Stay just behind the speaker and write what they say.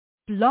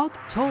Blog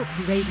Talk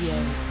Radio.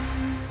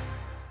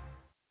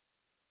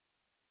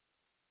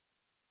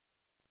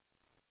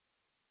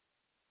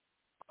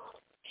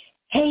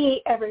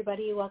 Hey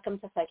everybody, welcome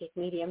to Psychic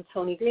Medium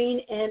Toni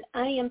Greene, and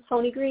I am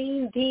Toni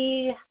Greene,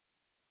 the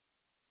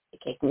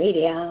Psychic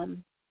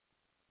Medium.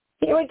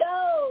 Here we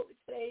go.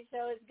 Today's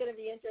show is going to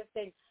be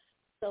interesting.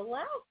 So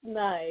last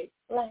night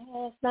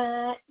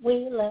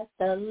we let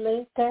the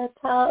liquor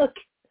talk.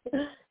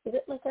 Is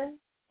it liquor?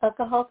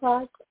 Alcohol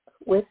talk?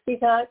 Whiskey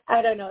talk?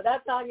 I don't know.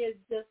 That song is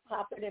just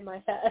popping in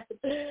my head.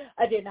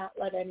 I did not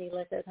let any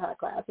liquor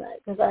talk last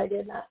night because I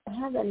did not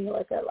have any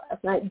liquor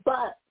last night,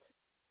 but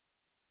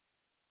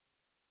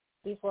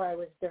before I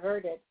was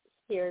diverted,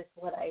 here's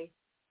what I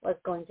was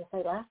going to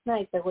say. Last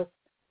night there was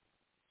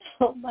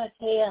so much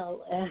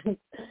hail and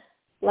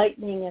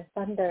lightning and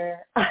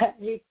thunder. I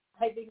think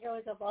I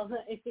was up all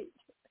night.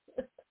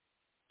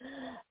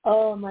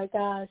 Oh my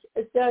gosh.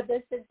 So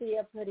this should be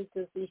a pretty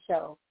goofy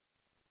show.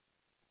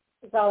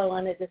 That's all I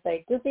wanted to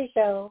say. Goofy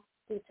show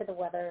due to the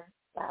weather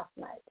last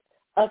night.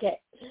 Okay.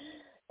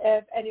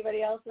 If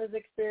anybody else was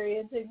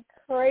experiencing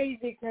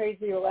crazy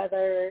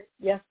weather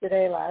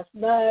yesterday, last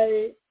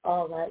night,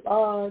 all night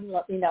long,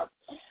 let me know.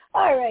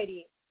 All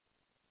righty.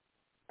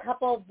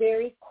 Couple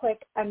very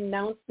quick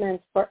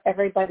announcements for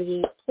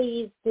everybody.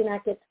 Please do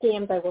not get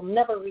scammed. I will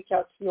never reach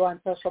out to you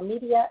on social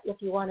media.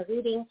 If you want a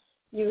reading,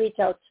 you reach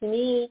out to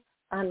me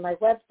on my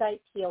website,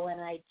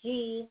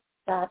 tonig.info.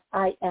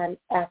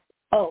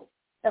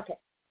 Okay,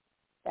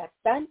 that's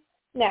done.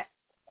 Next.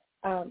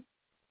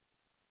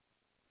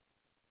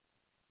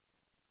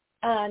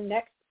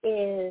 Next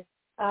is it's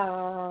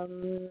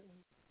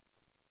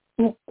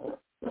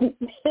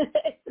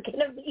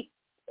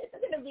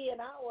gonna be an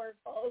hour,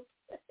 folks.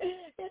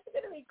 It's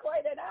gonna be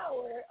quite an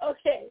hour.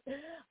 Okay.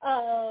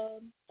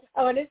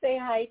 I want to say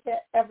hi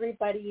to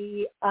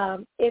everybody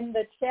in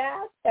the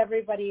chat.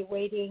 Everybody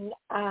waiting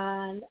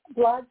on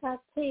Blog Talk.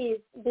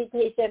 Please be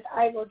patient.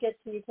 I will get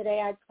to you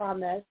today. I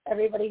promise.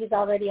 Everybody who's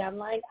already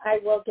online, I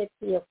will get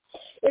to you.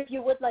 If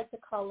you would like to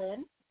call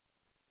in.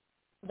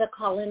 The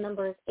call-in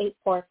number is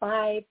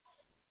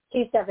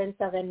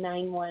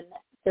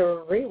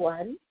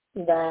 845-277-9131.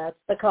 That's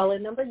the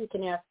call-in number. You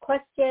can ask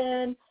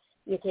questions.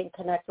 You can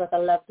connect with a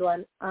loved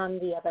one on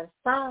the other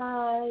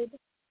side,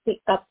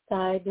 the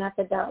upside, not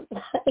the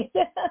downside.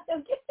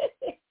 I'm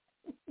kidding.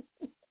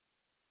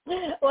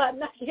 Well, I'm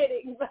not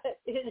kidding, but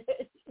it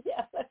is.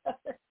 Yeah.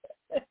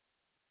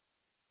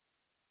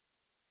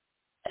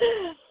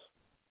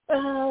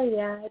 Oh,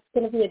 yeah, it's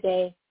going to be a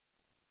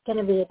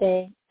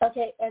day.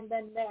 Okay, and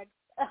then next.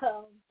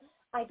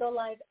 I go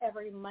live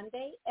every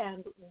Monday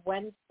and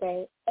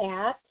Wednesday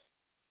at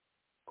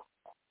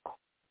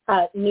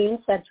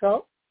noon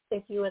Central.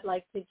 If you would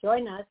like to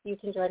join us, you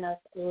can join us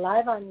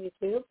live on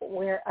YouTube,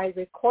 where I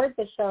record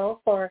the show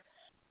for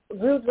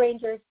Rude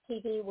Rangers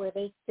TV, where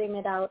they stream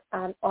it out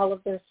on all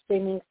of their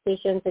streaming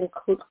stations,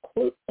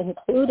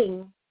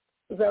 including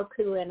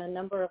Roku and a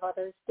number of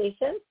other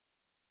stations.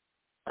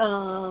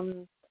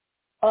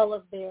 All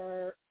of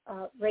their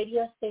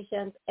radio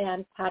stations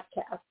and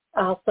podcasts.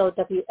 Also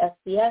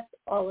WSBS,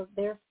 all of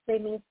their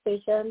streaming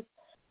stations,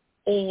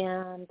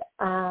 and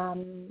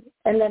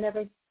then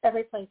every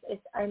place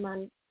I'm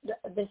on.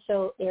 The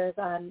show airs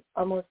on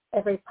almost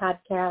every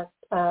podcast,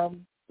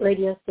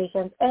 radio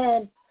stations,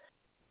 and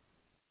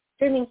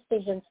streaming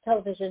stations,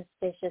 television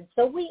stations.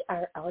 So we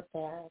are out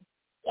there.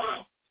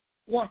 Yes.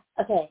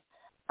 Okay.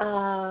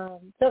 So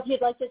if you'd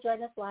like to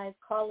join us live,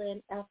 call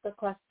in, ask a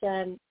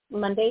question.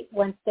 Monday,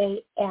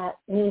 Wednesday at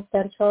noon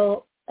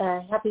Central.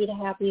 Happy to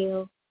have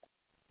you.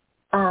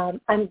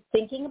 I'm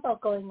thinking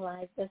about going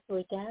live this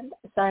weekend,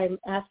 so I'm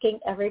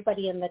asking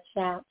everybody in the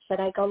chat, should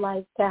I go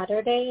live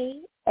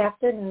Saturday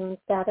afternoon,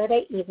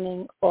 Saturday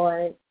evening,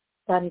 or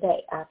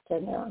Sunday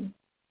afternoon?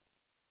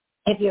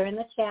 If you're in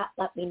the chat,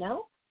 let me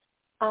know.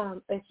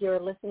 If you're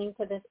listening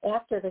to this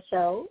after the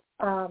show,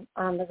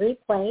 on the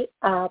replay,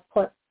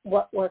 put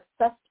what works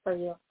best for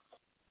you.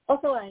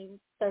 Also, I'm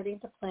starting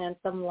to plan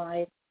some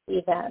live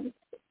events.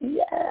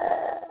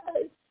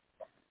 Yes.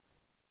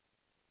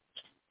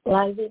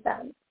 Live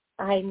events.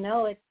 I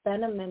know it's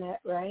been a minute,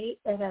 right?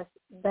 It has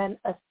been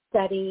a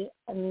steady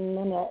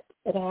minute.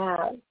 It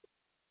has.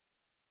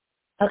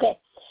 Okay.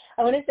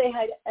 I want to say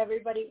hi to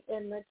everybody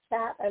in the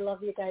chat. I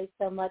love you guys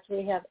so much.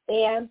 We have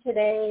Ann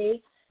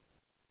today,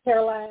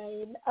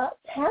 Caroline,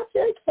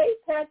 Patrick. Hey,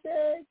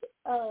 Patrick.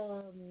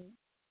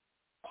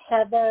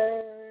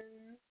 Heather,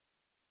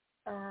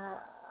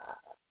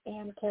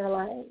 Ann,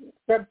 Caroline,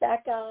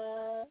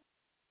 Rebecca.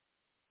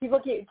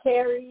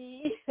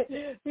 Terry,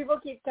 people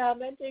keep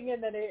commenting,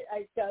 and then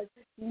I goes,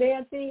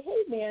 Nancy,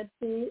 hey,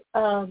 Nancy.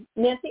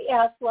 Nancy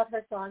asked what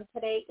her song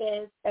today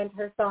is, and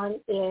her song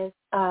is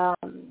that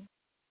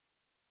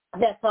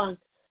song,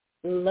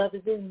 Love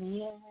is in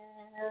the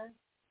Air.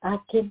 I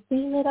can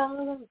feel it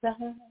all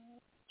around.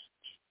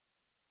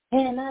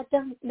 And I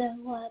don't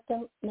know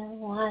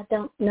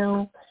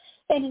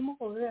any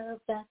more of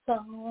that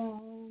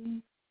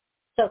song.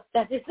 So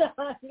that's your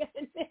song,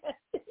 Nancy.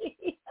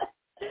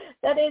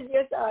 That is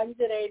your song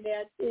today,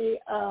 Nancy.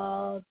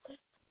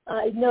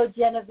 I know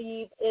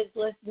Genevieve is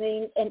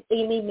listening, and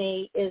Amy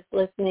May is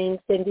listening.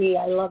 Cindy,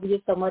 I love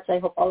you so much. I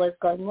hope all is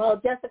going well.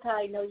 Jessica,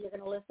 I know you're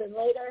going to listen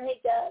later. Hey,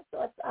 Jess,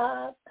 what's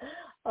up?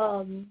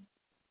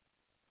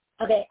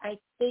 Okay, I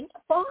think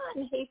Fawn.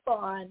 Hey,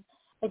 Fawn.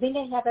 I think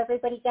I have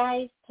everybody,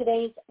 guys.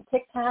 Today's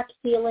TikTok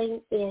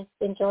healing is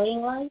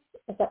enjoying life.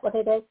 Is that what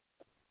it is?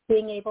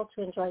 Being able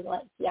to enjoy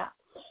life, yeah.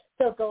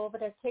 So go over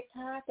to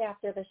TikTok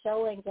after the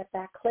show and get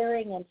that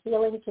clearing and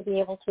healing to be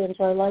able to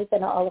enjoy life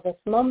in all of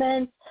its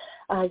moments.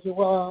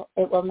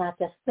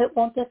 It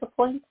won't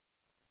disappoint.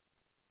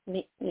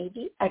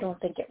 Maybe. I don't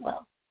think it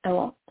will. I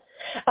won't.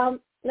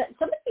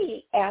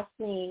 Somebody asked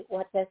me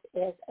what this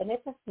is, and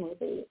it's a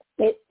smoothie.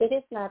 It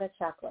is not a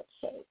chocolate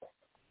shake.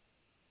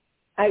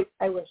 I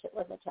wish it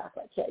was a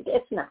chocolate shake.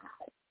 It's not.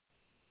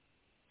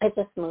 It's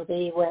a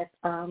smoothie with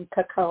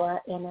cocoa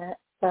in it.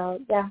 So,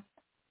 yeah,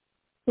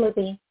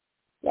 smoothie.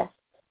 Yes.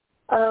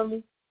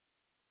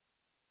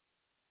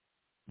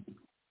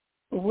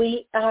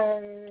 We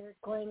are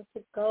going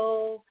to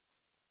go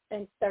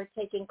and start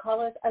taking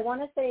callers. I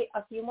want to say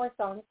a few more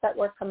songs that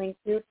were coming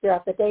through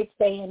throughout the day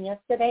today and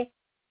yesterday.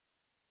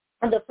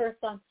 And the first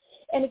song,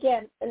 and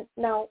again,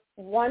 now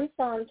one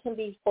song can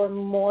be for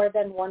more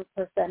than one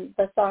person.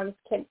 The songs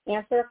can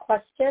answer a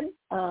question,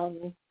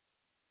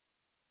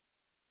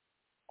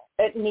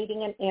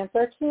 needing an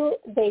answer to.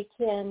 It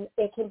can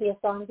be a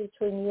song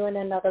between you and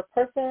another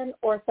person,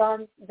 or a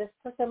song this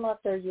person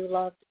loved or you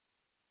loved.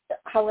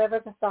 However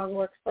the song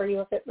works for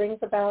you. If it rings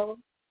a bell,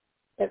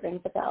 it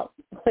rings a bell.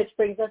 Which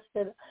brings us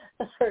to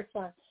the first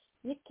song.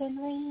 You can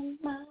ring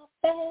my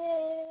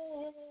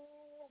bell,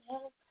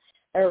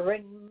 or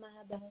ring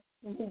my bell.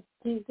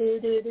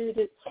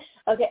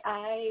 Okay,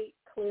 I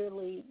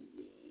clearly,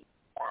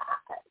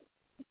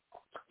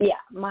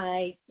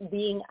 my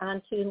being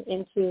on tune,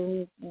 in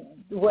tune,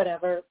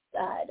 whatever,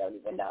 I don't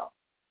even know.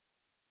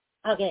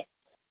 Okay,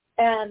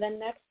 and the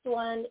next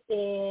one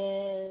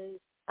is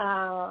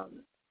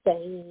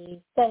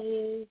say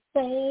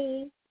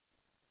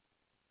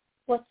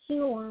what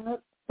you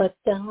want, but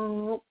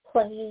don't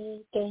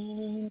play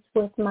games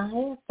with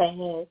my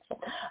affection.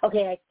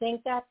 Okay, I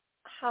think that's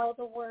how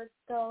the words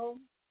go.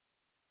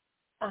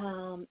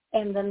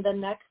 And then the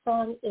next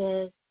song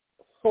is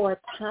for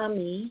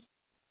Tommy,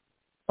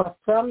 or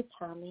from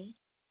Tommy.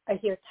 I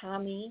hear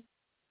Tommy,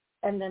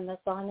 and then the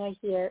song I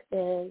hear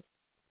is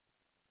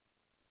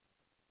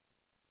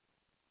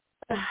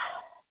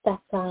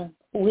that song.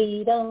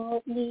 We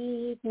don't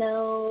need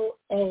no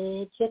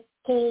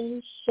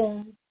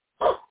education.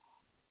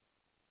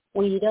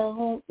 We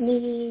don't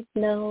need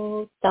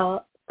no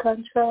thought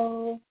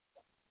control.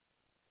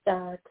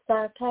 Dark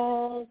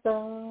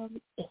sarcasm.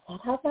 Is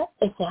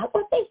that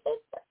what they said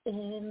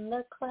in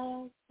the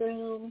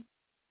classroom?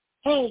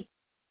 Hey,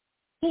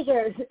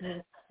 teachers,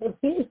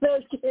 leave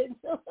those kids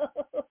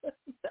alone.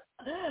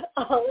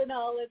 All in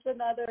all, it's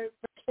another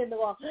brick in the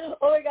wall.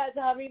 Oh my God,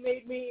 Tommy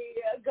made me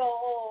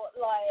go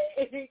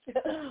like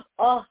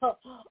all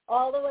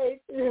the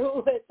way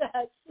through with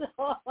that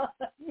song.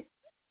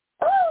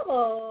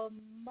 Oh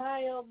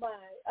my.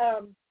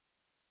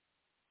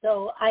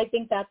 So I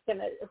think that's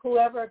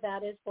whoever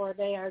that is for,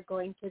 they are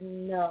going to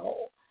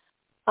know.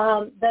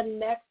 The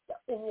next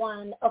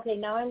one, okay,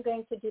 now I'm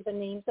going to do the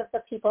names of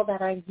the people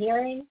that I'm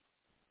hearing.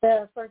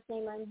 The first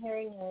name I'm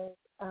hearing is,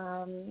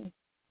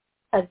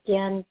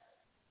 again,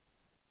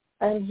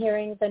 I'm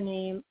hearing the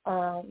name,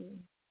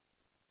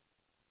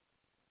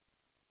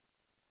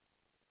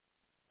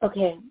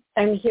 okay,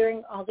 I'm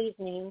hearing all these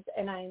names,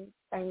 and I'm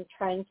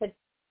trying to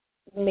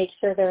make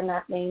sure they're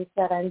not names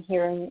that I'm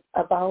hearing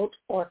about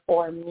or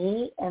for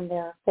me, and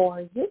they're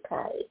for you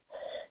guys.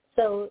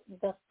 So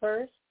the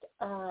first,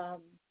 I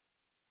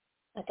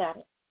got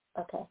it.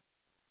 Okay.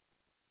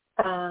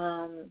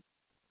 I'm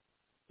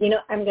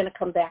going to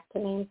come back to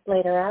names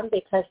later on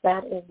because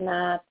that is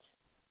not.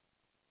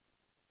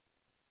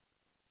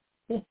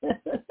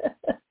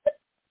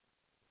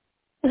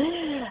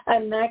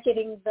 I'm not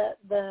getting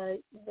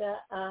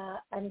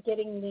I'm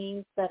getting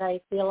names that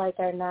I feel like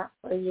are not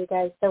for you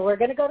guys. So we're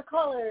going to go to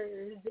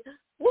callers.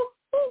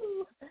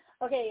 Woo-hoo.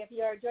 Okay, if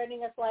you are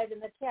joining us live in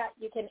the chat,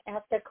 you can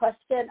ask a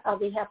question. I'll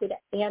be happy to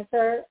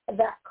answer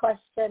that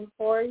question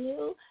for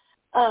you.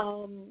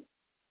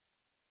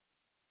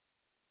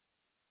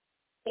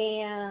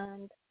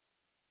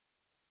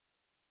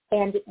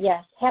 And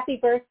yes, happy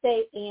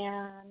birthday,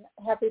 Anne.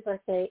 Happy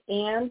birthday.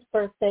 Anne's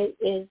birthday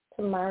is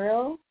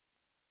tomorrow.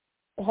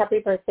 Happy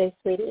birthday,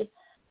 sweetie.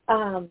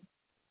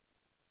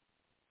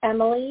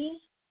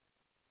 Emily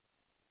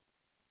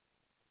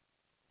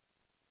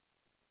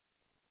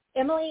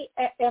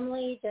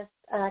just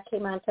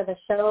came onto the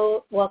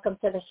show. Welcome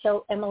to the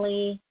show,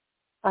 Emily.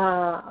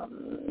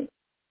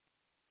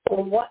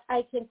 What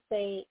I can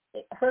say,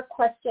 her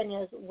question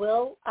is,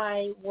 will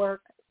I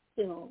work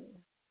soon?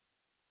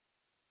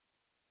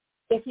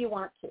 If you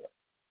want to.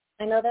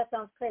 I know that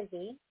sounds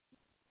crazy.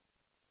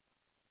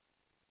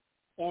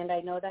 And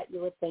I know that you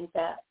would think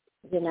that,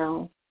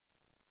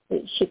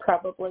 she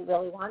probably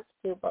really wants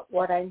to, but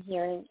what I'm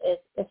hearing is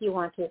if you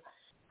want to.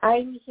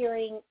 I'm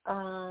hearing,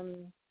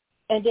 and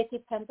and it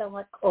depends on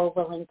what we're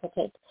willing to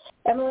take.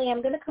 Emily,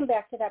 I'm going to come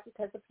back to that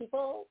because the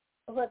people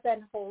who have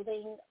been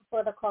holding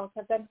for the calls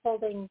have been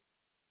holding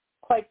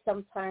quite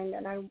some time,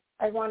 and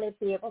I want to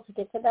be able to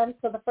get to them.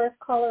 So the first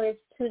caller is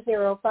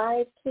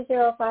 205.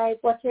 205,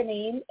 what's your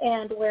name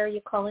and where are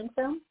you calling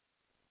from?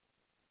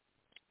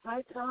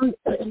 Hi, Toni.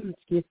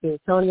 Excuse me,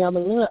 Toni. I'm a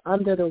little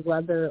under the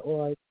weather,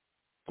 or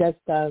just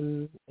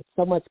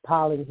so much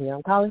pollen here.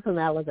 I'm calling from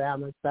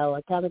Alabama, so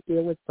I kind of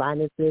deal with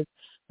sinuses.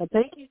 But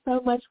thank you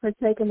so much for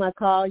taking my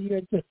call.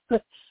 You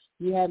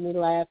had me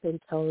laughing,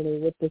 Toni,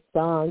 with the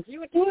songs. You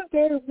were doing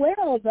very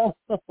well, though.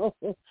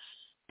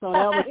 So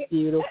that was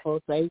beautiful.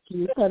 Thank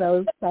you for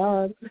those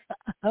songs.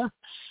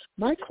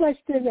 My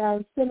question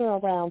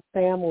centers around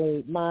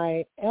family.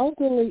 My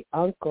elderly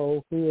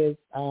uncle, who is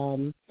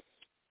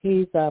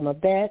he's a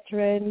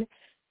veteran,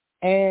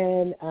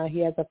 and he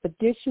has a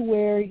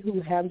fiduciary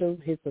who handles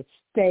his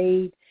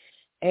estate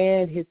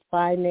and his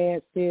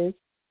finances.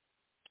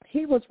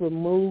 He was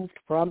removed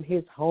from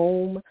his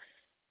home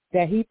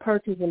that he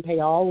purchased and paid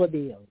all of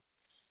bills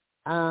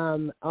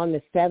on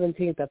the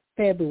 17th of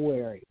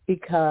February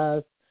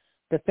because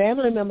the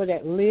family member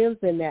that lives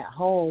in that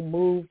home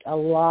moved a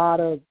lot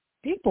of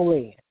people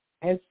in.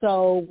 And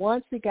so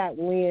once it got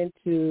wind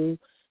to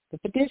the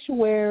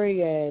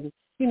fiduciary and,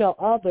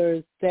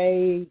 others,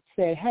 they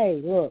said,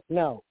 hey, look,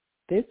 no,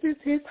 this is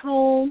his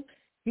home.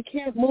 You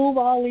can't move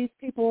all these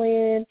people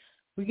in.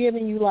 We're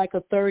giving you like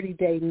a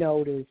 30-day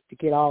notice to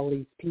get all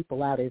these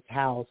people out of his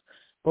house.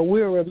 But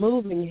we're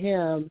removing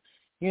him,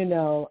 and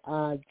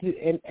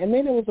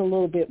then there was a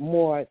little bit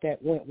more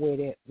that went with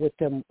it, with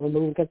them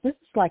removing, because this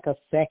is like a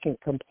second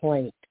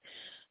complaint.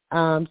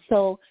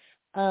 So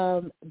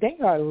they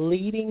are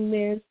leading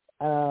this.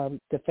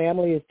 The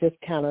family is just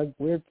kind of,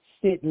 we're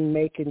sitting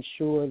making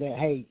sure that,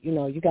 hey,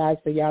 you guys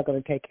say y'all going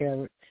to take care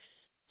of it.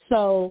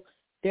 So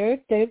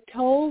they've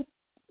told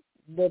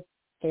the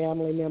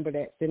family member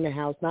that's in the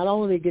house not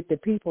only to get the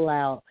people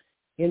out,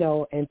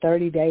 in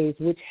 30 days,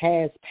 which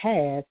has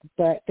passed,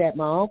 but that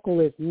my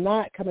uncle is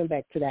not coming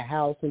back to the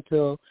house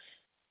until,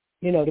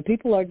 the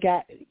people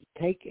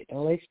take it,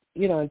 unless,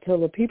 until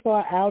the people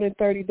are out in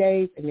 30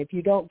 days, and if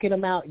you don't get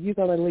them out, you're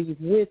going to leave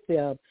with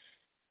them,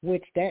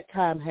 which that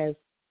time has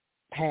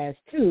passed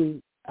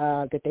too,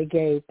 that they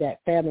gave that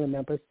family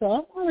member. So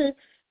I want to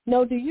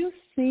know, do you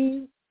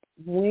see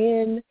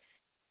when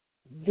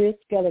this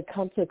going to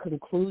come to a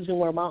conclusion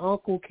where my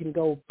uncle can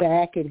go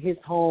back in his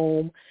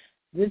home?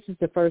 This is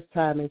the first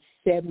time in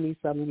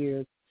 70-some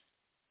years,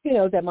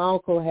 that my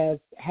uncle has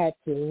had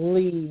to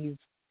leave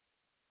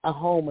a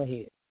home of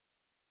his.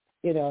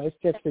 It's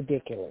just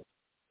ridiculous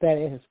that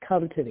it has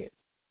come to this.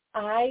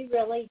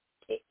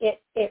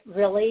 It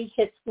really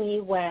hits me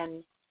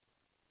when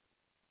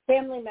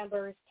family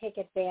members take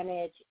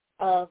advantage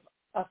of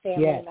a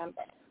family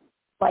member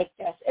like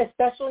this,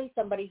 especially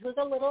somebody who's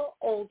a little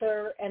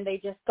older and they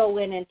just go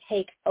in and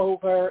take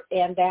over,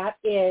 and that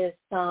is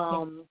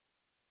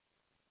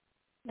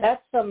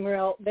that's some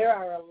real, there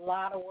are a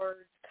lot of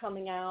words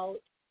coming out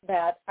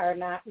that are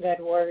not good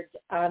words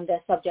on this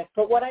subject.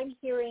 But what I'm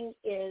hearing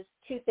is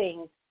two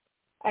things.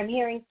 I'm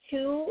hearing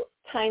two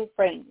time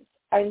frames.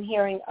 I'm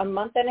hearing a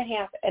month and a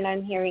half, and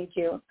I'm hearing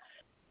June.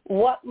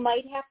 What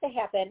might have to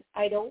happen,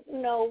 I don't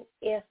know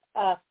if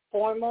a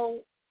formal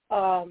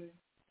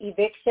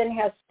eviction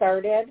has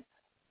started,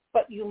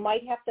 but you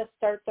might have to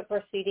start the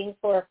proceedings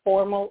for a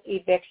formal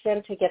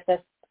eviction to get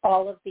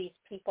all of these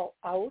people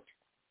out.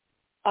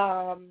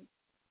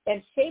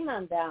 And shame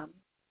on them.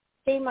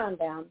 Shame on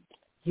them.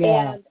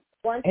 Yeah.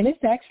 And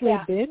it's actually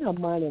been a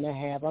month and a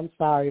half. I'm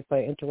sorry for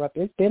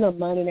interrupting. It's been a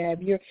month and a half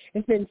year.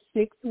 It's been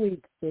 6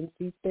 weeks since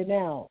he's been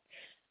out.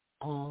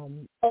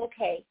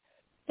 Okay.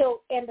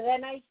 So, and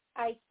then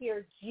I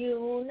hear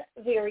June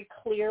very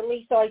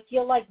clearly. So I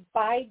feel like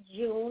by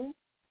June,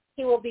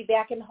 he will be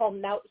back in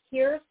home. Now,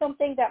 here's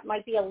something that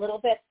might be a little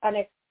bit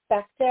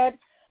unexpected.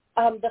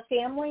 The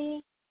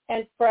family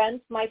and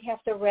friends might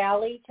have to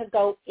rally to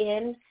go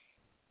in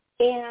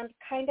and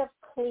kind of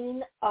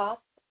clean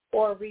up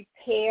or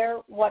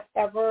repair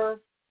whatever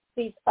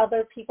these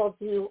other people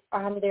do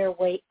on their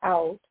way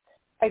out.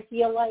 I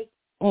feel like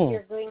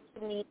you're going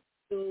to need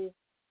to,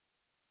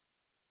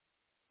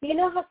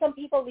 how some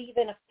people leave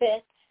in a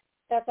fit?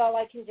 That's all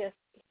I can just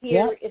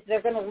hear is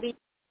they're going to leave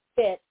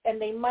a fit,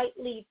 and they might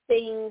leave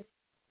things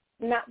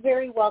not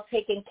very well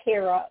taken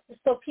care of.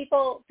 So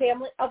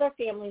other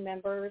family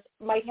members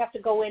might have to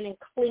go in and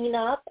clean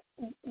up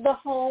the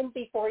home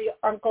before your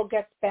uncle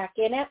gets back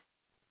in it.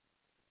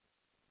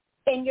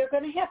 And you're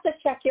going to have to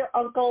check your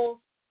uncle's.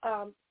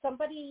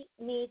 Somebody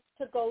needs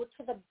to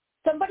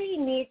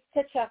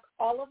check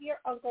all of your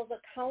uncle's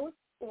accounts,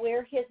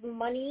 where his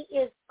money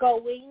is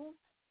going,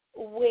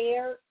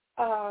 where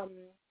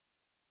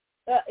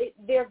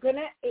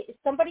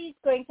somebody's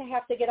going to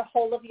have to get a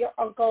hold of your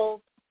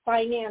uncle's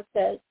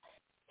finances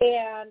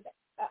and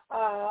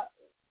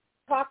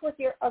talk with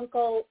your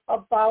uncle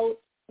about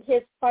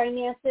his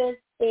finances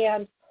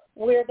and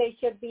where they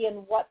should be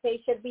and what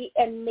they should be,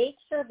 and make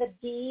sure the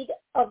deed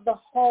of the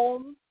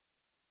home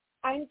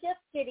I'm just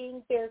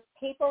getting there's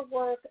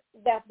paperwork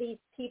that these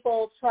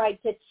people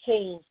tried to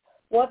change,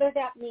 whether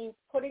that means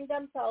putting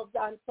themselves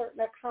on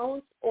certain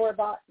accounts or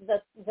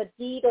the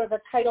deed or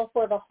the title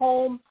for the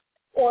home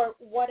or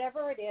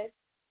whatever it is.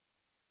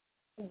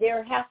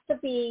 There has to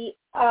be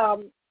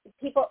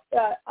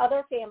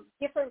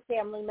different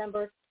family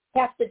members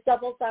have to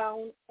double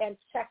down and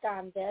check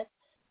on this,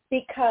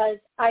 because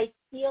I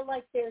feel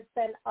like there's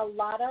been a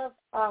lot of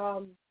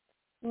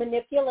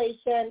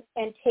manipulation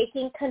and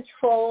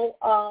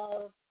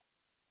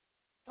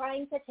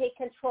trying to take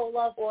control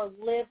of or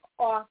live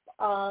off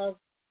of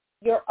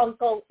your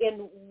uncle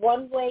in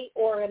one way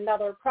or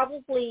another,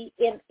 probably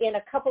in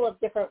a couple of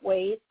different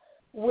ways,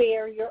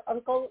 where your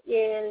uncle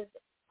is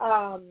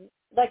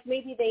like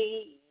maybe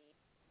they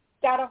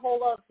got a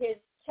hold of his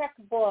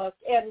checkbook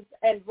and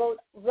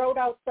wrote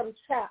out some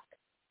checks,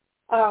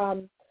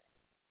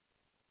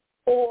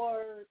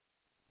 or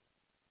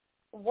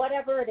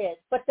whatever it is.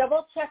 But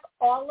double check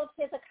all of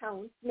his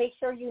accounts. Make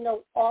sure you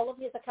know all of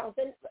his accounts.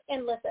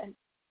 And listen,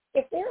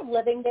 if they're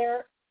living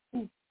there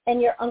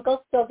and your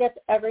uncle still gets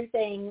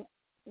everything,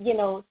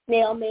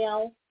 snail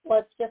mail,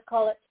 let's just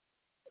call it,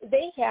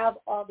 they have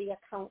all the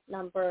account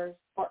numbers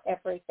for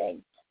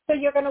everything. So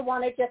you're going to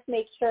want to just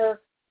make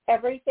sure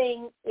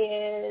everything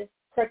is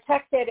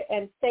protected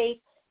and safe,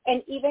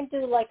 and even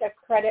do like a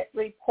credit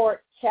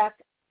report check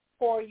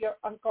for your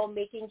uncle,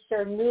 making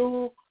sure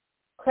new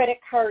credit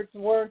cards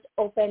weren't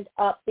opened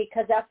up,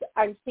 because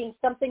I'm seeing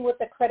something with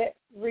the credit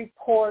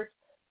report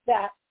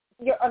that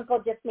your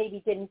uncle just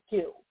maybe didn't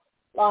do.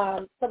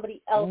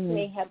 Somebody else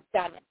may have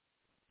done it.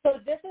 So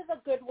this is a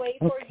good way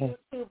for you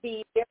to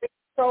be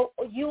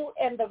you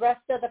and the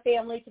rest of the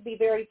family to be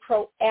very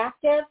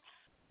proactive.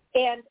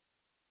 And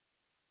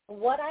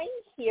what I'm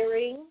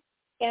hearing,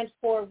 and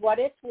for what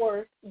it's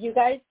worth, you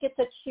guys get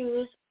to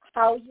choose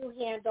how you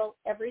handle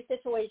every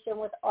situation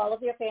with all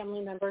of your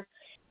family members.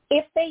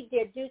 If they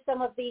did do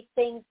some of these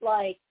things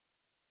like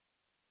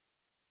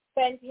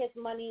spend his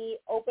money,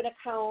 open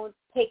accounts,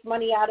 take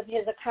money out of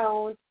his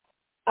account,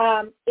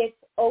 it's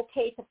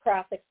okay to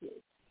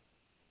prosecute.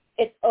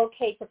 It's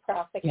okay to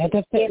prosecute. Yeah,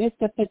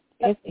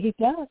 he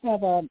does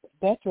have a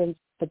veterans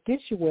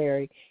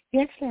fiduciary. He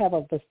actually have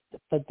a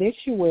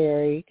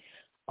fiduciary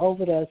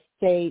over the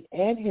estate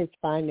and his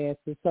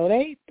finances. So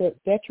the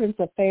Veterans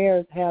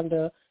Affairs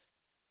handle,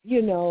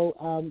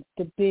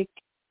 the big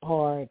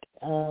part.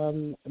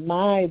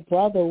 My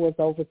brother was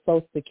over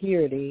Social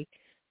Security,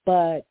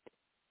 but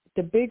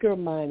the bigger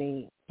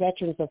money,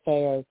 Veterans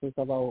Affairs is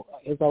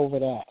over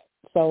that.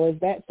 So is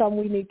that something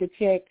we need to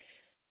check?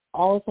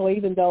 Also,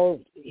 even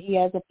though he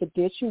has a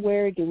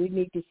fiduciary, do we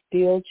need to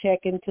still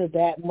check into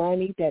that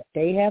money that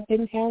they have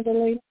been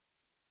handling?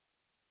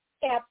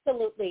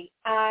 Absolutely.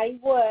 I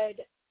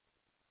would.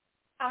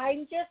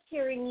 I'm just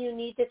hearing you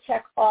need to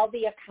check all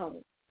the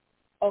accounts,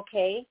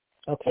 okay?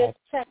 Okay. Just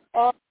check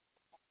all,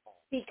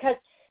 because,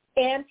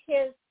 and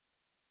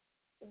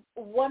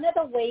one of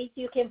the ways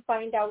you can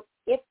find out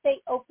if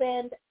they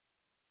opened,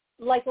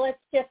 like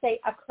let's just say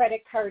a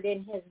credit card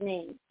in his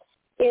name,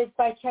 is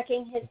by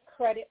checking his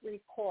credit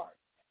report.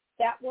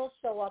 That will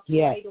show up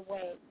right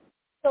away.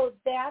 So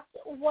that's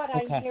what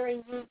I'm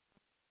hearing.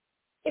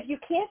 If you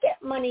can't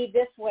get money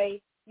this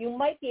way, you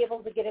might be able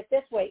to get it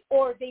this way.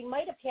 Or they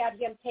might have had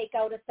him take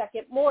out a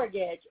second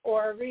mortgage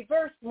or a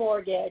reverse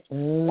mortgage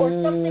or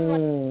something like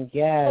that.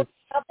 Yes.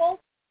 So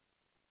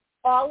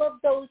all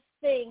of those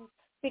things,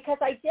 because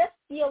I just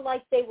feel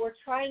like they were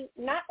trying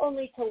not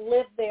only to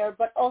live there,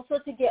 but also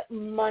to get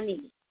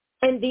money.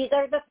 And these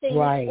are the things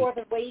or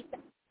the ways that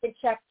you can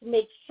check to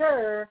make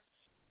sure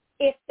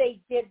if they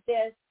did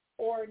this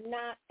or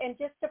not, and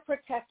just to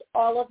protect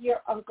all of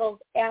your uncle's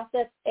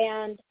assets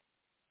and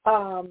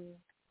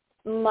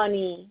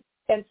money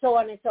and so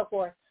on and so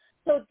forth.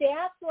 So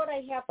that's what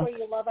I have for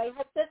you, love. I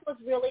hope this was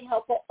really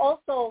helpful.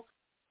 Also,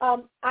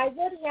 I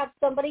would have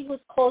somebody who's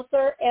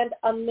closer and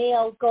a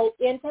male go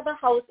into the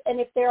house,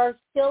 and if there are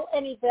still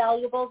any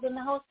valuables in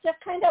the house, just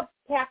kind of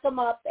pack them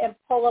up and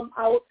pull them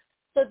out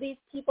so these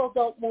people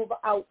don't move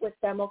out with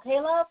them. Okay,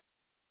 love?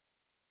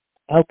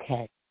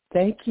 Okay.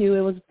 Thank you.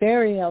 It was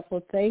very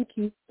helpful. Thank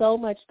you so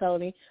much,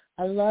 Toni.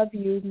 I love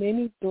you.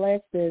 Many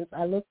blessings.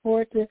 I look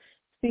forward to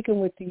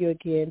speaking with you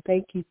again.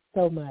 Thank you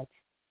so much.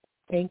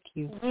 Thank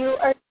you. You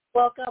are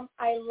welcome.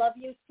 I love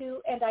you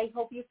too, and I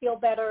hope you feel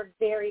better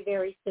very,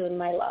 very soon,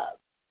 my love.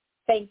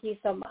 Thank you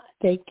so much.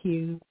 Thank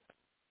you.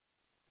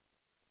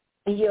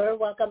 You're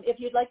welcome. If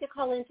you'd like to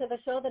call into the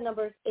show, the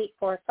number is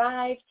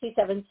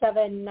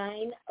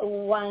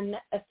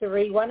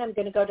 845-277-9131. I'm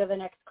going to go to the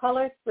next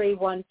caller,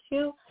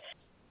 312.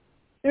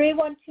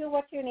 312,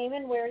 what's your name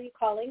and where are you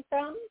calling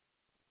from?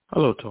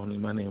 Hello, Toni.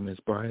 My name is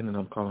Brian, and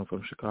I'm calling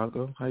from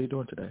Chicago. How are you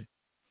doing today?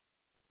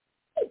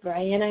 Hey,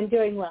 Brian. I'm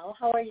doing well.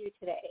 How are you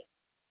today?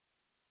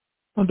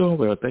 I'm doing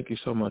well. Thank you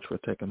so much for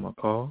taking my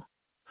call.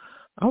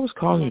 I was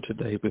calling you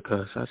today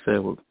because I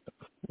said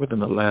within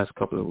the last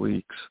couple of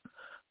weeks,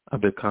 I've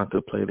been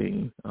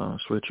contemplating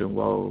switching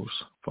roles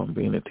from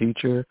being a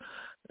teacher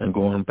and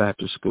going back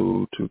to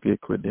school to get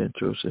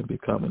credentials and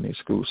becoming a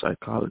school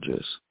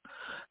psychologist.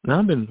 Now,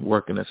 I've been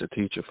working as a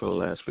teacher for the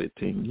last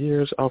 15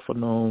 years, off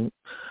and on,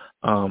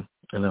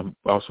 and I'm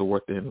also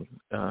worked in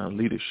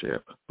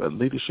leadership. But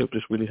leadership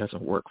just really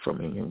hasn't worked for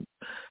me,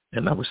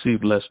 and I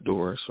received less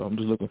doors. So I'm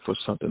just looking for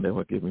something that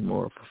will give me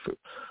more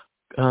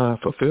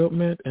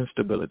fulfillment and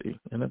stability.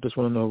 And I just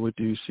want to know, where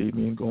do you see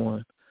me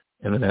going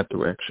in that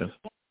direction?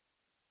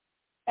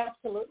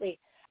 Absolutely.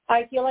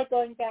 I feel like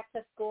going back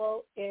to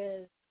school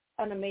is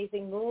an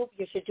amazing move.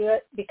 You should do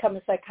it. Become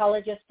a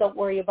psychologist. Don't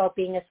worry about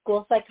being a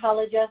school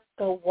psychologist.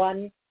 Go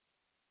one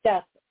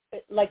step.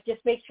 Like,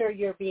 just make sure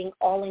you're being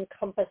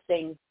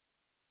all-encompassing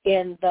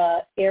in the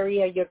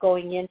area you're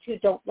going into.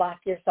 Don't lock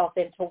yourself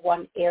into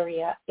one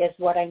area is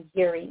what I'm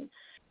hearing.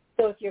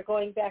 So if you're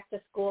going back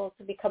to school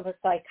to become a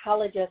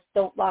psychologist,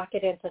 don't lock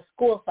it into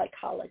school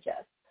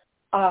psychologist.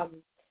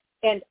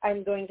 And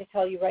I'm going to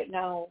tell you right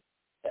now,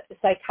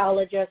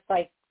 psychologists,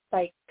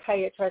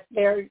 psychiatrists,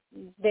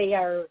 they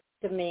are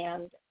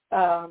demand.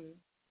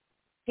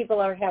 People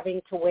are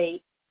having to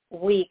wait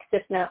weeks,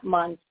 if not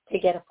months, to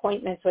get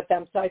appointments with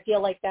them. So I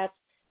feel like that's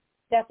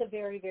a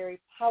very, very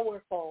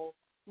powerful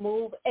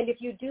move. And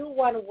if you do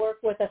want to work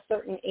with a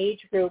certain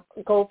age group,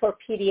 go for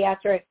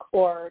pediatric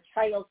or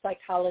child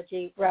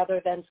psychology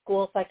rather than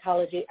school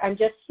psychology. I'm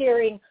just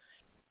hearing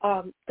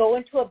go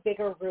into a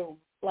bigger room.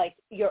 Like,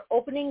 you're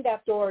opening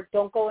that door.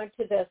 Don't go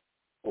into this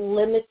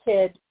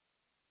limited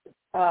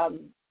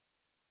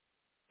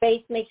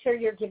space. Make sure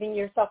you're giving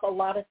yourself a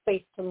lot of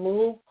space to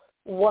move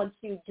once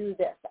you do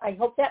this. I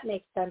hope that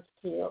makes sense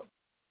to you.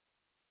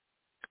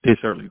 It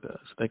certainly does.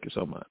 Thank you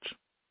so much.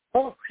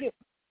 Oh, phew.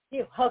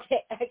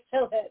 Okay,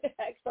 excellent.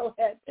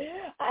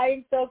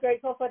 I'm so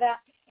grateful for that.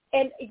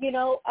 And,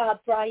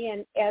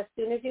 Brian, as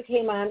soon as you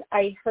came on,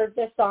 I heard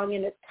this song,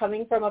 and it's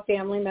coming from a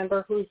family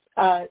member who's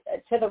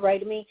to the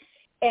right of me.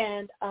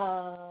 And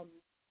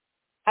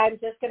I'm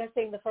just going to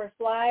sing the first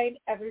line.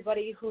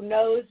 Everybody who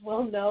knows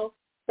will know.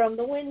 From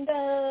the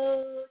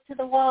window to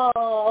the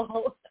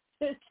wall.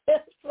 It's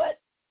just what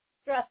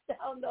stressed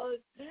down those.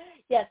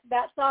 Yes,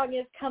 that song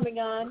is coming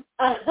on.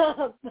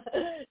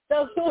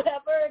 So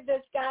whoever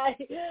this guy,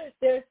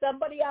 there's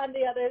somebody on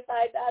the other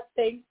side that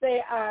thinks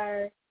they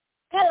are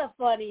kind of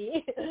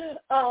funny,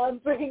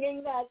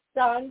 bringing that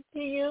song to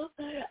you.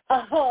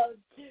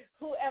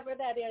 Whoever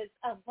that is,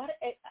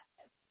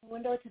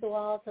 window to the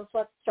wall, so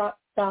what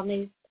song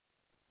is?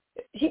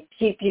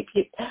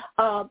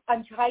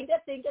 I'm trying to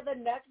think of the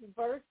next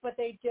verse, but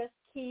they just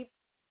keep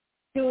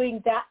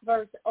doing that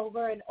verse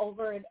over and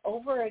over and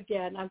over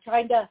again. I'm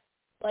trying to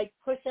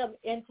push them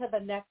into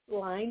the next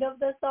line of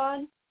the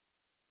song.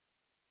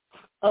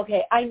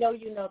 Okay, I know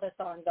you know the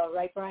song though,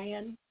 right,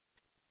 Brian?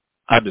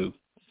 I do.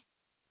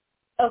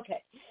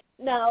 Okay.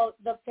 Now,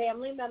 the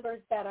family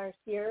members that are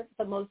here,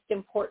 the most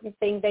important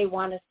thing they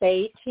want to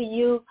say to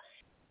you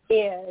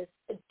is,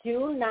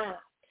 do not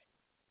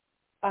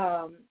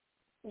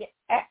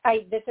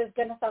this is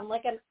going to sound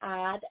like an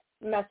odd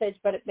message,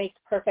 but it makes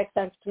perfect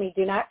sense to me.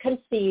 Do not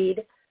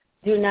concede.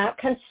 Do not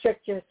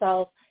constrict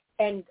yourself,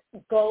 and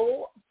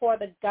go for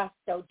the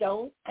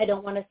gusto. I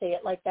don't want to say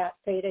it like that.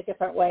 Say it a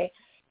different way.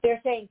 They're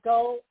saying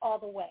go all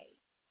the way.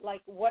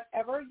 Like,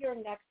 whatever your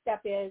next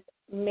step is,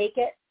 make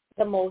it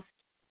the most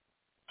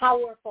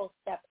powerful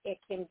step it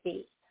can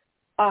be.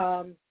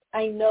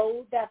 I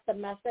know that the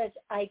message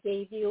I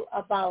gave you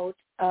about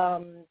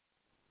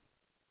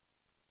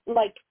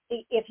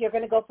if you're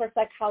going to go for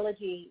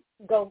psychology,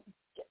 go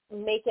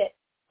make it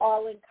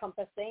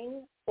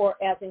all-encompassing or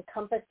as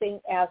encompassing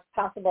as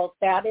possible.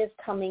 That is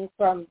coming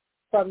from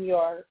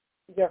your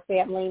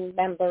family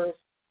members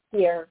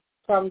here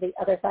from the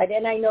other side.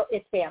 And I know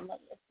it's family.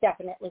 It's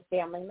definitely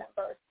family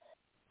members.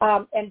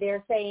 And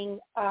they're saying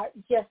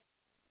just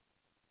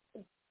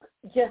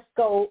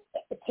go,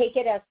 take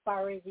it as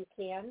far as you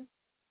can,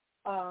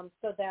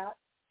 so that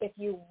if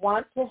you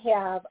want to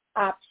have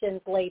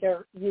options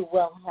later, you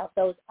will have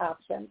those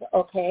options,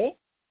 okay?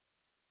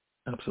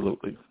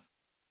 Absolutely.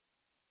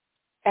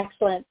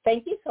 Excellent.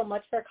 Thank you so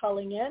much for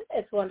calling in.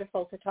 It's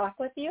wonderful to talk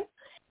with you,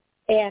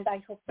 and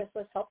I hope this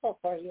was helpful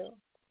for you.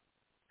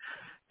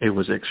 It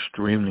was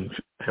extremely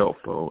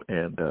helpful,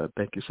 and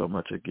thank you so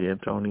much again,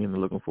 Toni, and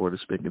looking forward to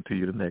speaking to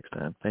you the next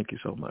time. Thank you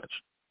so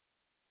much.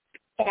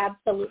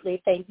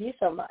 Absolutely. Thank you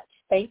so much.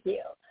 Thank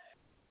you.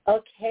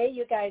 Okay,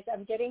 you guys,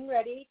 I'm getting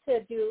ready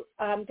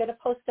I'm going to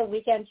post a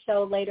weekend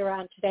show later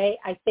on today.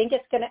 I think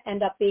it's going to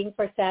end up being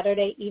for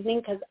Saturday evening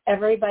because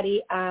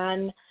everybody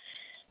on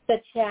the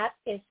chat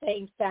is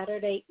saying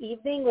Saturday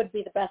evening would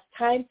be the best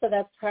time, so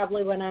that's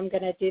probably when I'm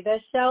going to do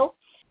this show,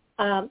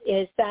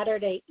 is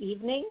Saturday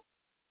evening.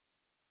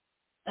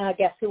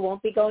 Guess who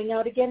won't be going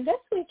out again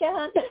this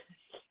weekend?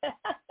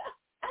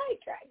 I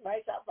cracked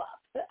myself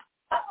up.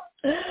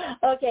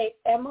 Okay,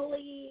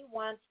 Emily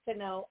wants to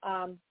know,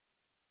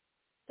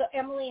 so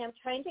Emily, I'm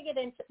trying to get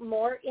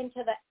more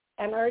into the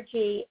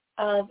energy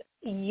of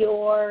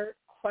your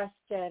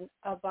question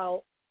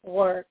about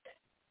work.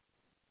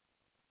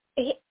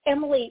 Hey,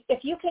 Emily,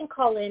 if you can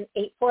call in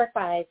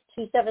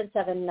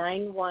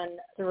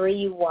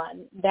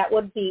 845-277-9131, that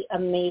would be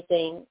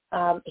amazing.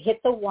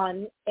 Hit the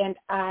 1, and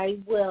I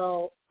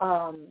will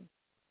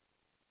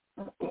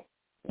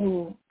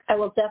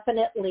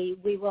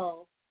we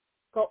will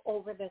go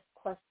over this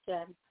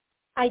question.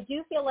 I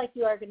do feel like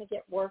you are going to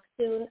get work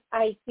soon.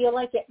 I feel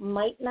like it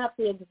might not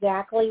be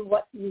exactly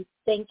what you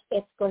think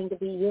it's going to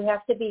be. You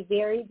have to be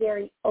very,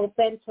 very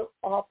open to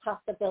all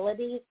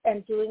possibilities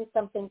and doing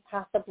something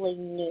possibly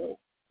new.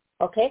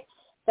 Okay?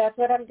 That's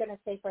what I'm going to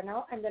say for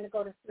now. I'm going to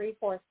go to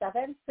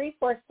 347.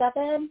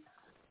 347,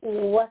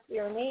 what's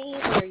your name?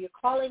 Where are you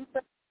calling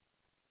from?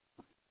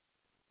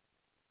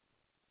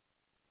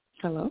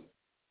 Hello?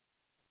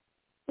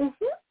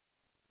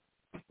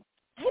 Mm-hmm.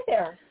 Hi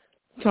there.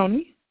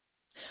 Toni?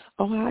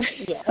 Oh, hi.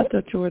 Yes. I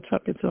thought you were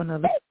talking to someone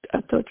else.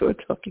 I'm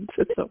talking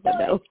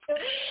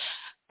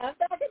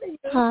to you.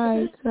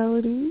 Hi,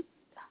 Toni.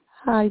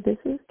 Hi, this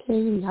is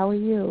Katie. How are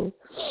you?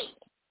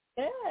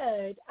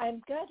 Good.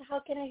 I'm good. How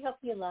can I help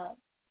you, love?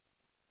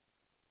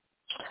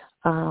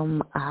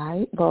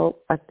 I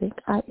think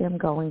I am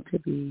going to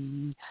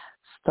be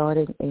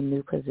starting a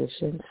new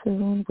position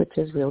soon, which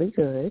is really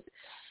good.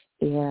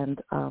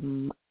 And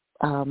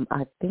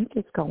I think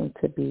it's going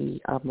to be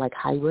like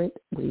hybrid,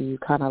 where you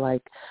kind of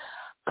like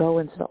go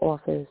into the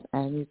office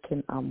and you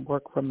can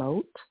work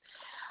remote.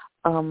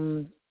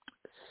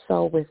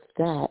 So with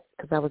that,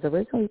 because I was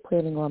originally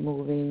planning on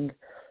moving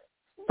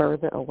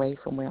further away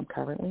from where I'm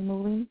currently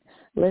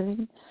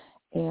living,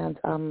 and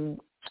I'm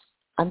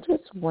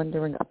just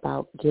wondering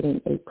about getting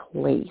a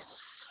place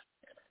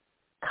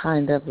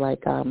kind of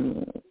like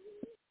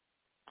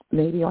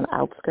maybe on the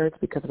outskirts,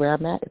 because where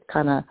I'm at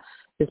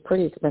it's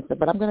pretty expensive,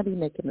 but I'm going to be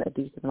making a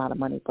decent amount of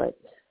money, but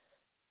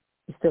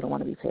you still don't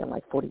want to be paying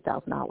like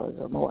 $40,000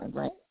 or more,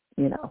 right?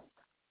 You know.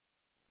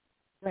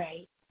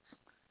 Right.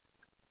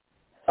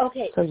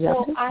 Okay. So yeah,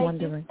 I'm just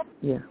wondering.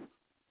 Yeah.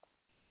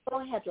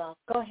 Go ahead, love.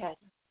 Go ahead.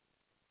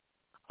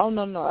 Oh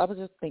no, I was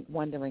just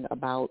wondering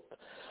about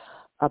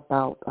I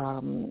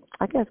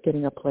guess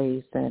getting a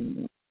place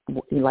and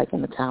like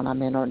in the town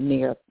I'm in or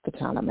near the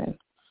town I'm in. It's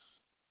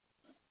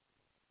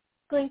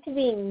going to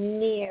be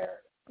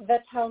near the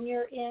town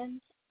you're in.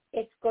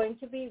 It's going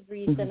to be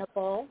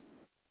reasonable.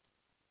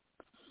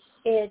 Mm-hmm.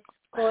 It's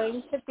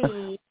going to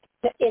be,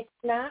 it's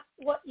not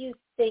what you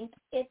think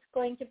it's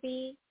going to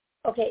be.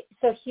 Okay,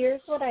 so here's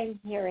what I'm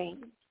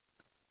hearing.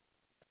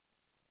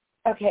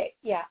 Okay,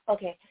 yeah,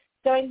 okay.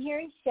 So I'm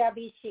hearing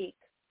shabby chic.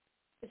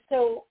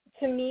 So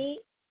to me,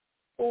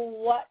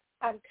 what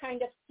I'm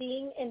kind of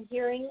seeing and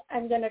hearing,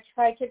 I'm going to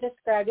try to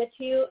describe it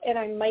to you, and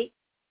I might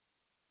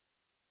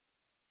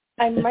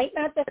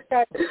not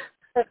describe it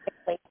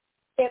perfectly.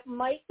 It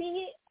might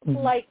be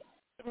like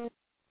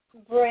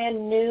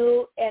brand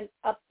new and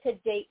up to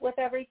date with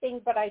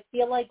everything, but I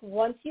feel like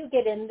once you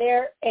get in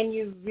there and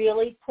you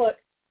really put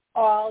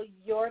all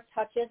your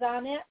touches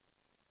on it,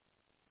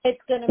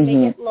 it's going to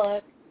make it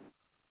look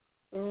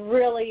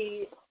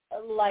really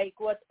like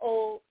what's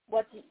old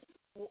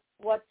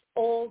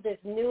is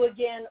new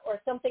again,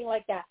 or something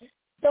like that.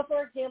 So,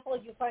 for example,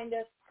 you find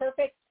this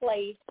perfect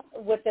place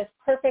with this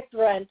perfect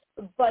rent,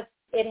 but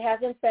it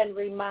hasn't been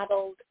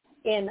remodeled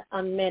in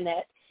a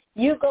minute.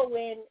 You go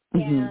in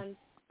and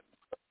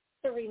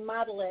to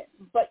remodel it,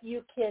 but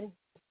you can,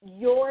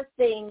 your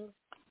things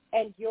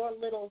and your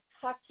little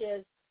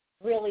touches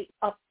really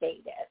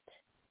update it,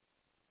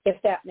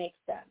 if that makes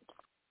sense.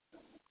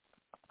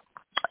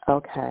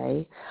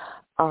 Okay.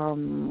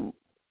 I'm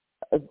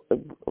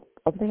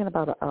thinking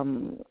about a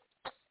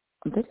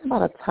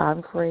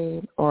time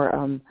frame, or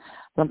I'm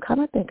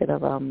kind of thinking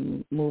of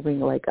moving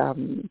like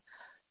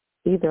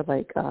either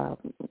like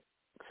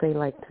say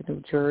like to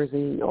New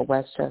Jersey or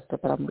Westchester,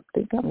 but I'm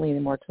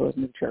leaning more towards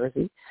New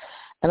Jersey,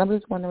 and I'm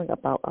just wondering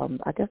about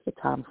I guess the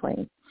time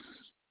frame.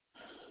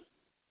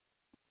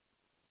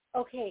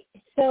 Okay,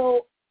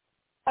 so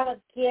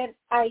again,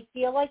 I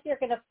feel like you're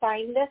going to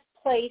find this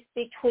place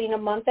between a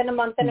month and a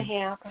month and a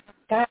half.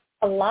 God,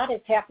 a lot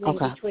is happening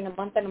between a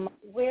month and a month.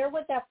 Where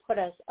would that put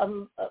us?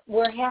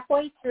 We're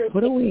halfway through.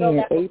 What are we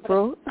in,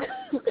 April?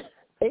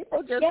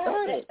 April just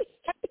started.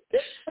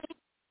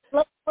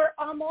 Look, we're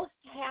almost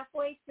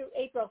halfway through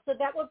April. So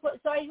that would put,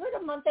 so I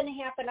heard a month and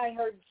a half and I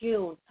heard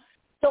June.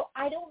 So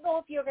I don't know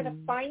if you're going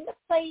to find the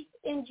place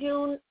in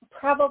June.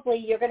 Probably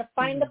you're going to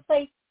find the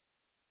place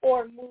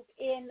or move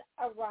in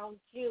around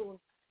June.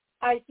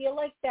 I feel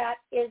like that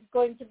is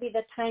going to be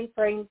the time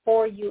frame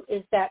for you,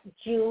 is that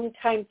June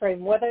time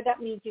frame, whether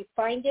that means you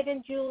find it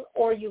in June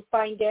or you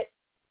find it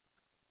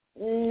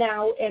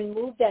now and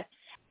move it.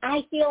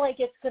 I feel like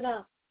this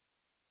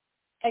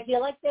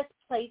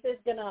place is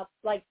going to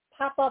like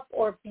pop up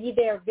or be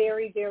there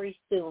very, very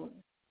soon.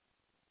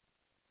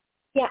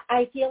 Yeah,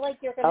 I feel like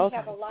you're going to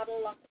have a lot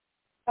of luck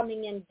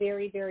coming in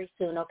very, very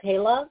soon. Okay,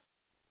 love?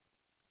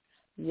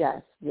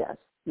 Yes.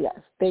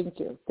 Thank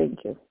you.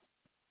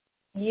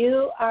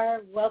 You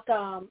are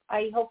welcome.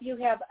 I hope you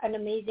have an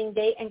amazing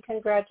day, and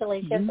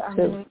congratulations on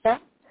the new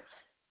job.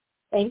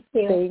 Thank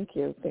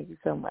you. Thank you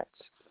so much.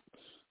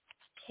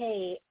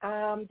 Okay,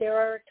 there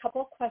are a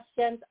couple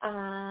questions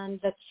on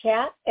the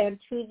chat, and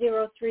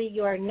 203,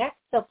 you are next,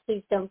 so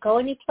please don't go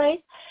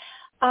anyplace.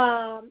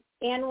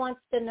 Anne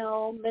wants to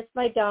know, miss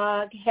my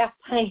dog, half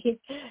pint.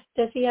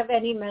 Does he have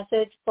any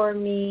message for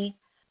me?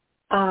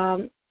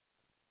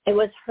 It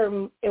was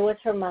her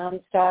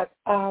mom's dog.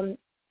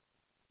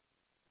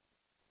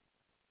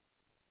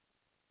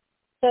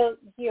 So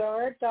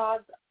your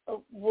dog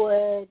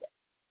would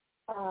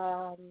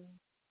so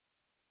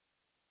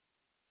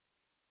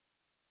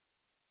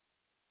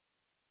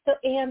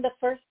Anne, the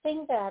first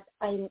thing that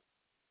I'm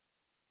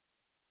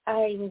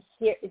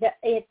here,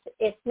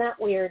 it's not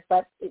weird,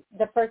 but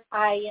the first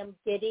I am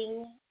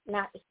getting,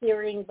 not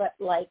hearing, but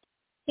like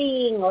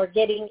seeing or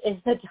getting, is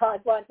the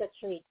dog wants a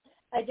treat.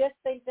 I just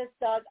think this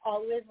dog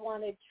always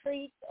wanted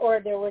treats, or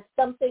there was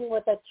something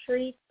with a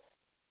treat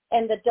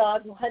and the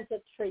dog wants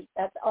a treat.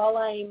 That's all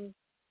I'm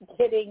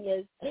getting,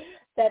 is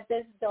that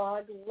this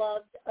dog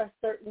loved a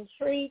certain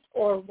treat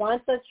or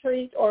wants a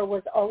treat or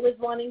was always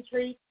wanting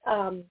treats.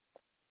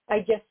 I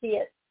just see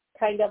it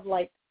kind of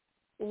like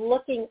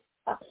looking,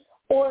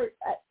 or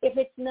if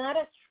it's not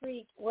a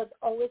treat, was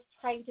always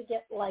trying to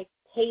get like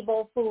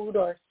table food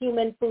or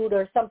human food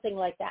or something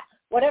like that.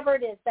 Whatever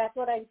it is, that's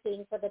what I'm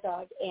seeing for the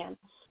dog. And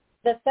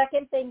the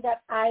second thing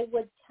that I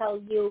would tell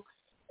you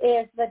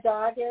is the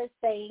dog is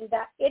saying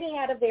that it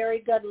had a very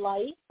good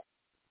life.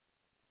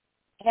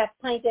 Half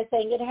Pint is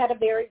saying it had a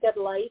very good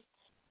life,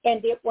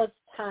 and it was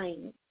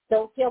time.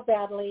 Don't feel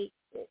badly.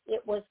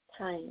 It was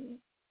time.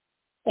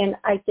 And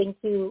I think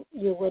you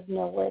would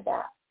know what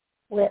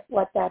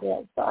that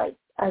is. So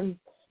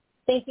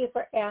thank you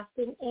for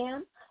asking,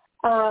 Anne.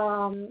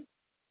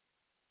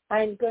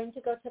 I'm going to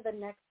go to the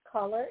next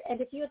caller, and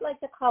if you would like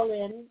to call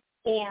in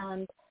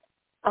and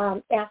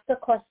ask a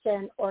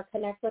question or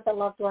connect with a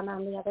loved one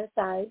on the other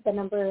side, the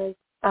number is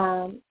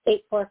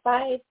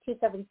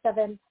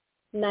 845-277-9131.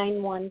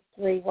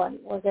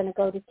 We're going to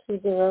go to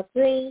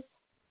 203.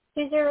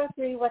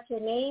 203, what's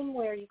your name?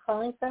 Where are you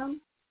calling from?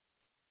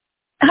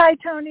 Hi,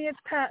 Toni. It's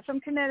Pat from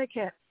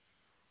Connecticut.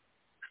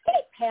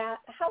 Hey, Pat.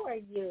 How are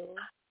you?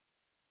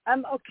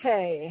 I'm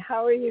okay.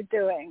 How are you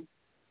doing?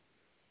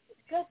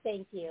 Good,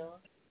 thank you.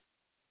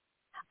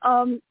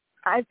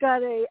 I've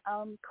got a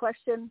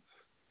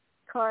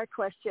car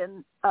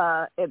question.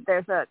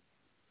 There's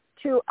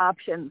two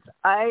options.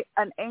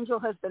 An angel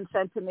has been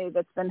sent to me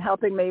that's been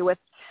helping me with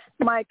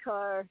my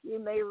car. You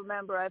may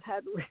remember I've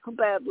had real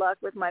bad luck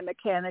with my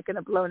mechanic and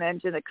a blown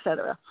engine,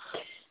 etc.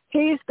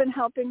 He's been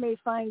helping me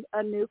find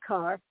a new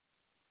car.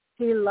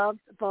 He loves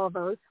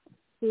Volvos.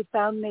 He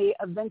found me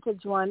a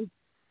vintage one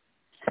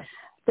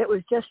that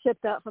was just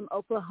shipped out from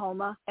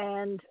Oklahoma,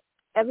 and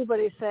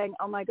everybody's saying,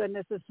 oh, my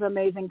goodness, this is an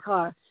amazing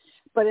car.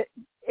 But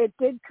it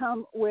did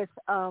come with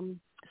some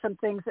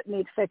things that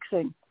need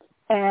fixing.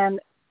 And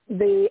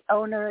the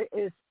owner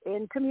is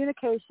in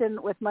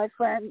communication with my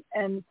friend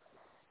and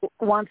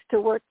wants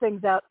to work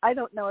things out. I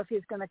don't know if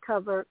he's going to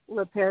cover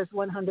repairs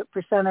 100%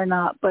 or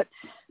not, but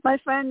my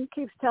friend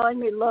keeps telling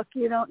me, look,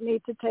 you don't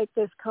need to take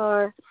this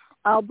car.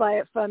 I'll buy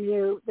it from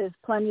you. There's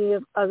plenty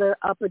of other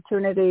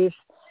opportunities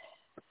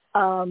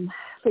for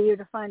you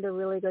to find a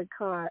really good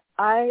car.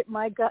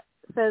 My gut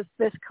says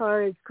this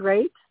car is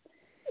great.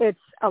 It's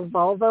a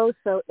Volvo,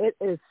 so it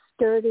is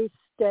sturdy,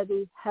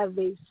 steady,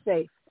 heavy,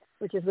 safe,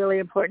 which is really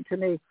important to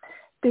me.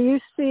 Do you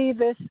see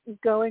this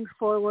going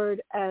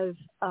forward as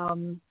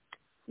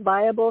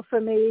viable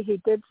for me? He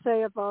did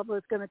say a Volvo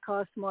is going to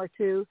cost more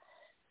to,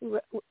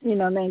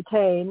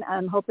 maintain.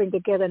 I'm hoping to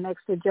get an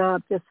extra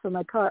job just for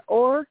my car.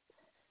 Or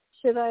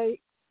should I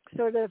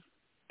sort of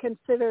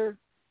consider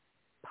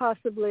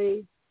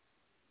possibly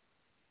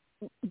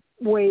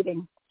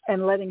waiting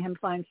and letting him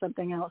find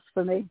something else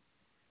for me?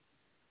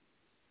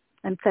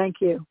 And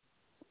thank you.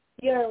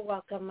 You're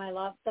welcome, my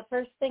love. The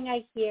first thing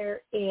I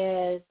hear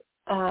is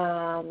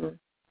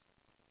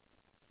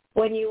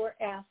when you were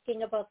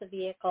asking about the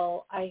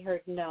vehicle, I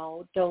heard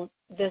no,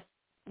 this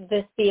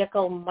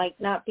vehicle might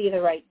not be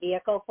the right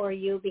vehicle for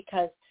you,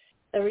 because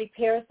the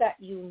repairs that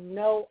you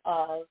know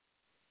of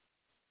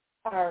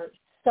are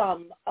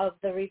some of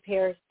the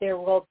repairs. There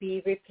will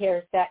be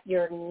repairs that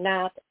you're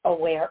not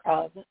aware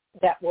of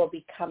that will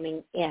be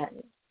coming in,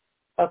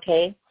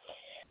 okay?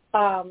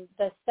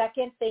 The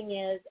second thing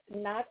is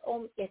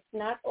it's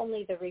not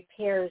only the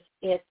repairs,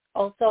 it's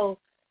also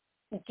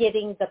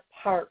getting the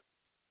parts.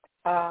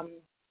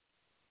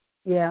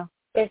 Yeah.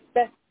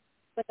 Especially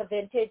with a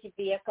vintage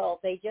vehicle,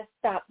 they just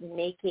stop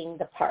making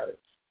the parts.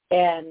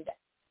 And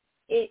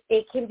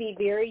it can be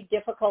very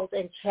difficult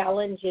and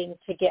challenging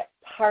to get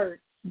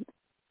parts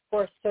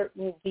for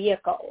certain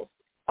vehicles.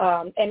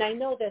 And I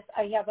know this.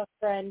 I have a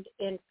friend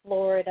in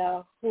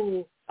Florida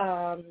who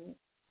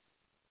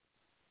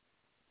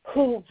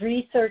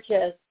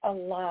researches a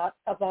lot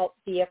about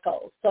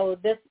vehicles. So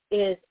this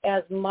is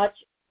as much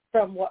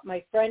from what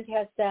my friend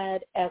has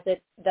said as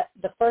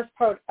the first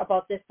part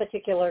about this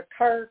particular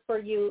car for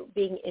you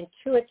being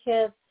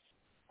intuitive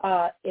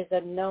is a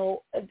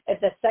no.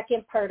 The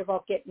second part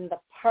about getting the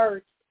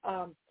parts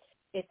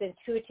is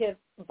intuitive,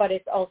 but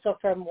it's also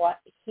from what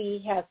he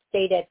has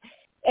stated.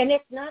 And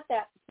it's not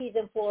that he's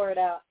in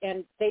Florida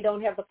and they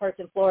don't have the parts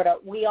in Florida.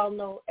 We all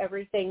know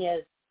everything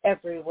is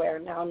everywhere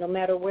now. No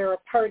matter where a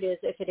part is,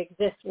 if it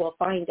exists, we'll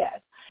find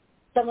it.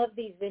 Some of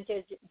these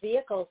vintage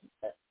vehicles,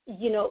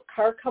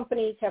 car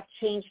companies have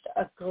changed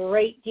a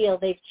great deal.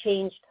 They've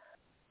changed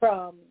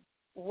from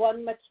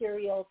one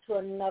material to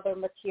another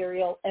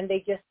material, and they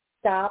just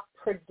stop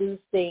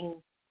producing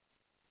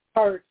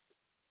parts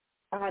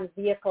on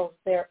vehicles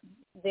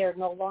they're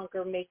no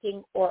longer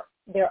making, or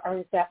there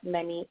aren't that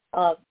many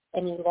of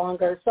any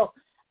longer. So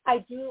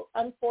I do,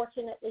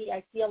 unfortunately,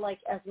 I feel like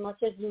as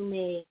much as you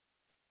may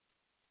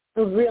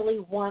really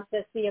want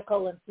this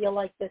vehicle and feel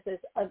like this is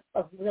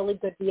a really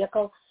good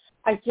vehicle,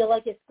 I feel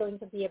like it's going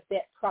to be a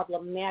bit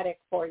problematic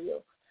for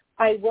you.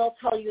 I will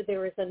tell you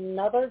there is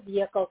another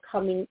vehicle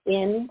coming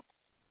in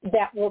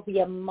that will be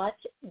a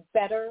much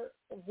better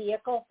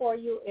vehicle for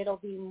you. It'll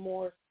be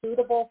more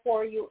suitable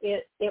for you.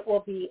 It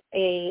will be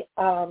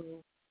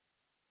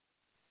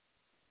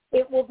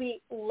it will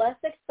be less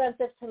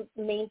expensive to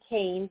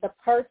maintain. The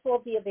parts will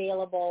be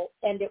available,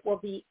 and it will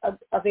be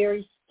a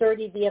very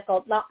sturdy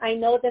vehicle. Now, I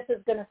know this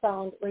is going to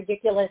sound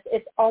ridiculous.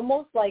 It's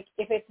almost like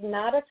if it's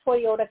not a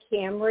Toyota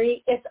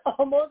Camry, it's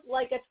almost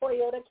like a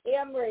Toyota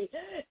Camry.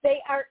 They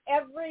are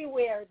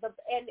everywhere,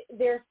 and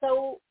they're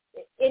so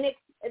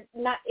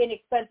not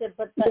inexpensive,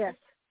 but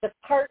the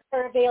parts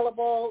are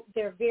available.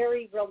 They're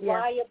very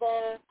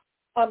reliable.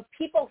 Yes.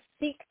 People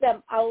seek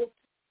them out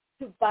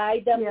to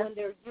buy them when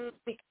they're used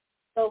because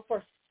so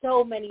for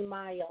so many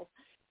miles.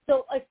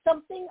 So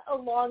something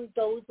along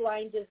those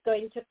lines is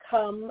going to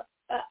come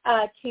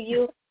to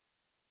you.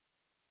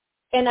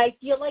 And I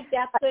feel like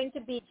that's going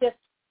to be just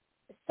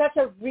such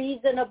a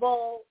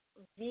reasonable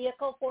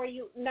vehicle for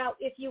you. Now,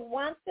 if you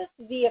want this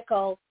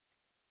vehicle,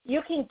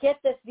 you can get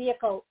this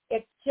vehicle.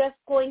 It's just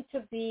going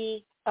to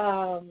be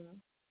a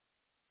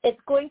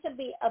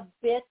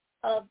bit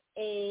of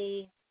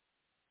a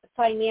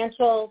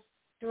financial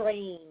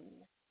strain.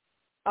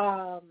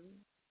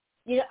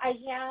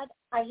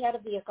 I had a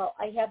vehicle.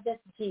 I had this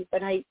Jeep,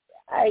 and I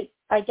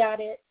got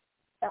it.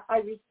 I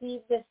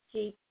received this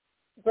Jeep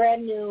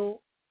brand new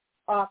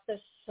off the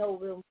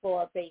showroom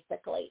floor,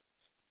 basically.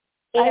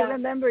 And I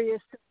remember your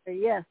story,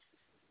 yes.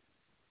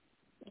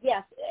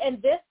 Yes,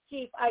 and this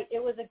Jeep,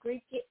 it was a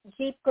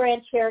Jeep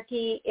Grand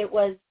Cherokee. It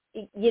was,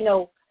 it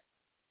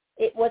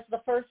was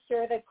the first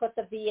year they put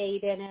the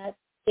V8 in it,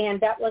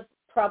 and that was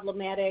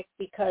problematic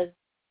because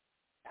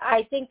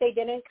I think they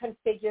didn't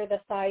configure the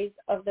size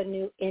of the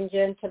new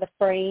engine to the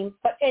frame.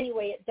 But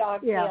anyway, it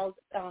dogtailed,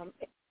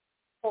 it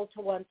pulled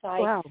to one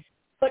side. Wow.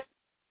 But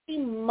 3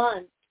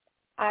 months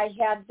I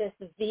had this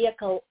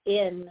vehicle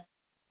in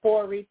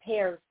for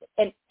repairs,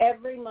 and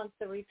every month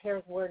the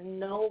repairs were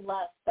no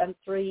less than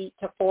 $300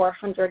 to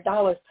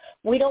 $400.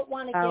 We don't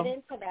want to get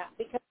into that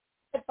because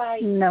if I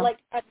like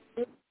a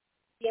new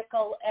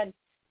vehicle, and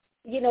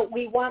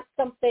we want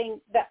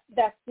something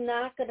that's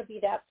not going to be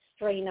that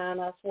strain on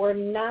us. We're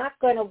not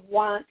going to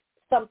want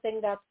something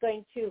that's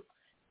going to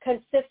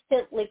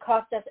consistently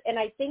cost us. And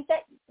I think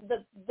that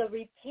the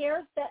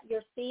repairs that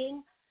you're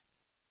seeing,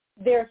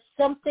 there's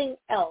something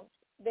else.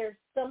 There's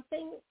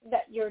something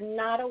that you're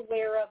not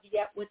aware of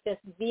yet with this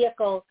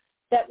vehicle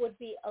that would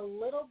be a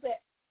little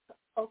bit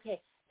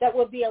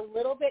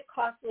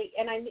costly.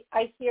 And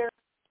I hear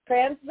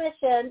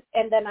transmission,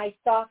 and then I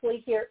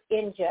softly hear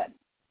engine.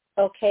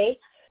 Okay,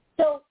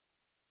 so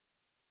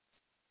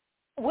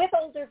with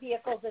older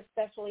vehicles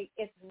especially,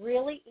 it's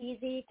really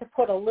easy to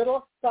put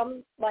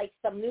some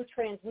new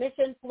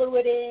transmission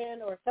fluid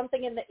in or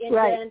something in the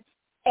engine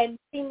and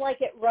seem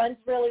like it runs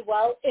really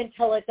well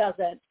until it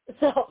doesn't.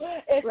 So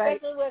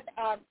especially with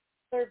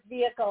older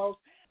vehicles.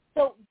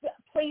 So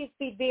please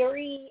be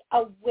very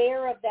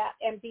aware of that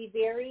and be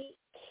very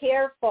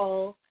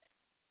careful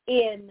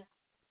in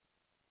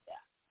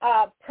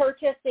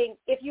purchasing.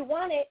 If you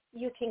want it,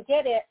 you can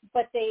get it,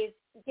 but they've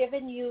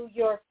given you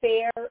your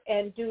fair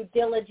and due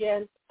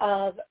diligence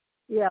of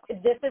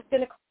this is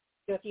going to cost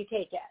you if you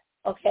take it,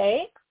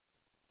 okay?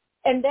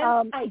 And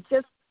then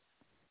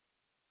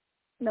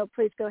No,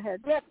 please go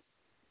ahead. Yeah.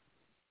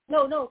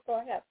 No,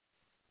 go ahead.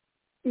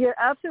 You're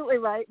absolutely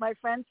right. My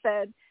friend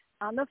said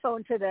on the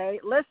phone today,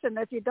 listen,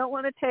 if you don't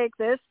want to take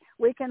this,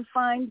 we can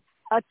find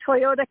a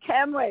Toyota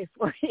Camry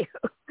for you.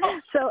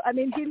 So, I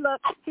mean, he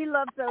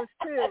loves those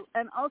too.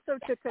 And also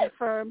to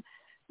confirm,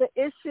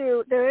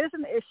 there is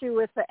an issue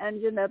with the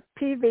engine of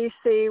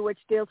PVC, which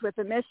deals with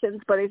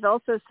emissions, but he's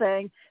also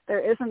saying there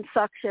isn't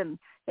suction.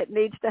 It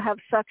needs to have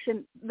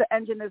suction. The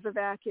engine is a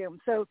vacuum.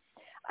 So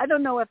I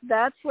don't know if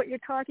that's what you're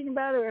talking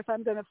about or if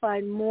I'm going to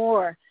find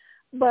more.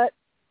 But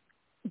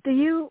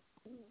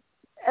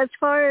as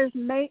far as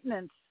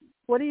maintenance,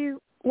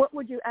 what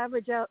would you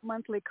average out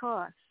monthly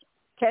costs?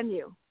 Can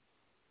you?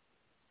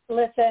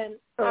 Listen,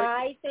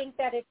 I think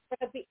that it's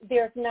going to be,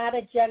 there's not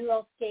a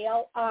general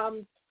scale.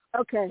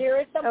 Okay. There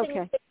is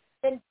something,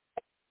 and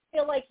I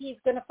feel like he's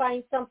going to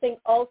find something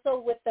also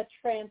with the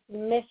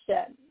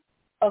transmission,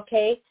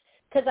 okay?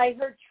 Because I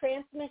heard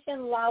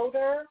transmission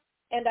louder,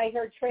 and I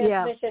heard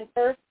transmission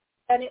first,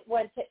 and it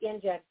went to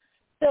engine.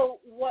 So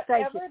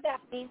whatever that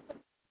means for the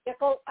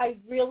vehicle, I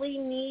really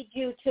need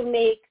you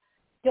to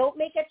don't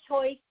make a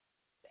choice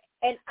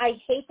and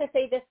I hate to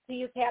say this to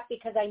you, Kat,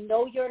 because I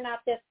know you're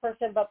not this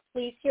person, but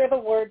please hear the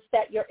words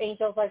that your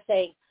angels are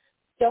saying.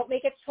 Don't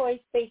make a choice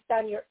based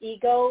on your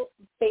ego,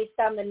 based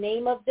on the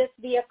name of this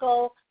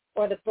vehicle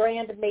or the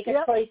brand. Make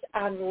a choice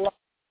on love.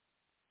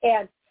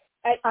 And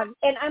I'm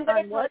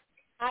going to what?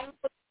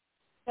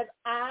 Because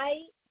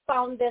I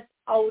found this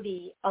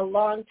Audi a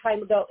long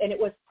time ago, and it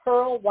was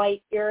pearl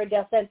white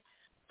iridescent.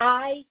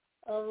 I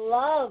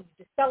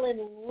fell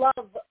in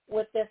love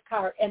with this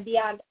car, and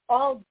beyond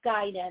all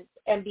guidance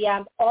and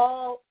beyond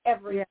all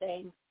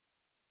everything,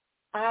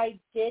 I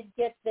did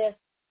get this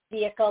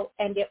vehicle,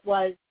 and it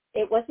was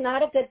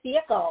not a good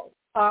vehicle,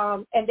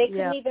 and they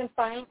couldn't even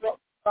find what was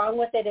wrong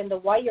with it in the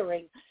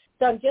wiring.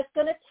 So I'm just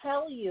going to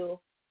tell you,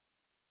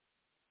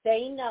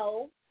 say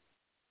no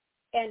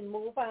and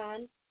move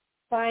on.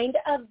 Find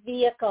a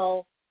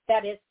vehicle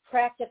that is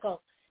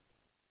practical.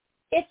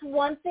 It's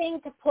one thing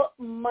to put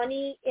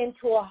money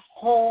into a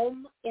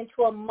home,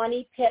 into a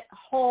money pit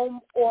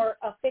home or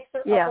a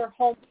fixer-upper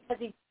home,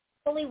 because you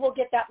really will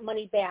get that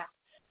money back.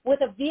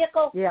 With a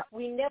vehicle,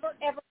 we never,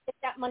 ever get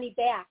that money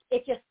back.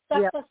 It just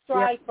sucks us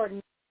dry for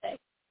nothing.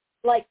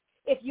 Like,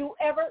 if you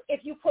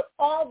put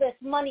all this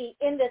money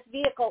in this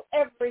vehicle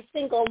every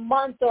single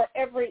month or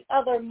every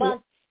other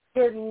month,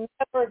 you're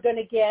never going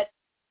to get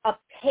a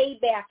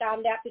payback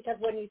on that, because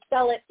when you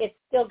sell it, it's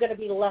still going to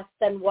be less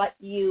than what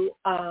you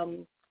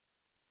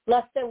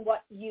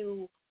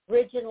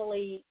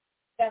originally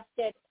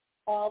invested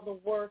all the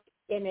work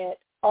in it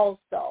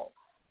also.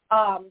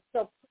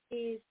 So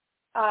please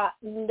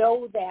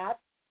know that.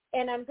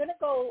 And I'm going to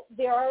go,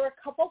 there are a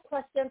couple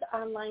questions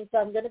online, so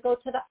I'm going to go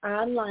to the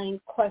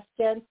online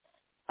questions.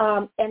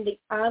 And the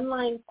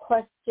online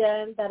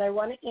question that I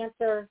want to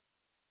answer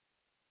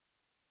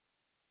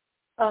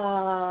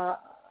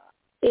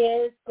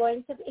is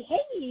going to be,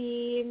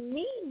 hey,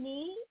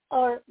 Mini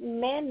or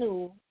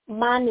Manu,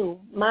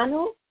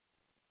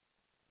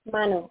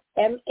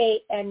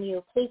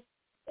 M-A-N-U. Please,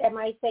 am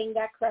I saying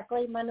that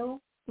correctly, Manu?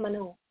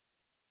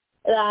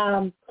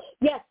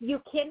 Yes,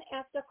 you can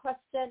ask a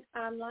question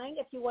online.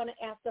 If you want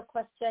to ask a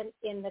question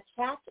in the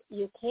chat,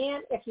 you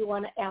can. If you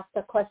want to ask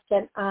a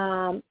question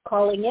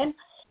calling in,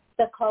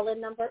 the call-in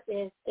number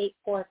is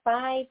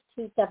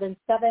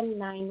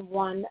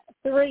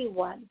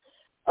 845-277-9131.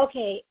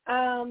 Okay,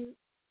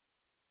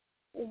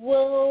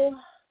 will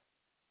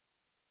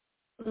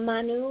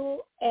Manu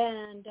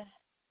and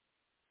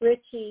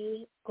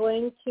Richie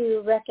going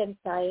to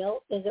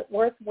reconcile? Is it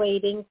worth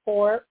waiting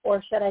for,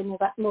 or should I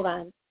move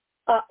on?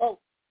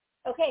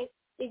 Okay.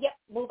 Yep,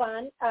 move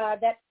on.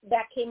 That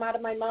came out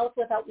of my mouth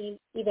without me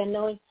even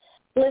knowing.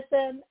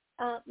 Listen,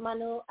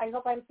 Manu, I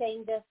hope I'm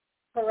saying this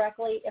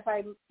correctly. If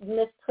I'm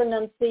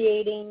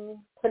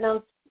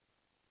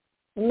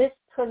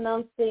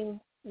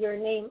mispronouncing your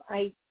name,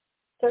 I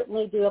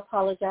certainly do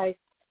apologize.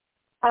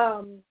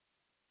 I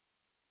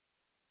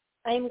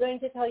am going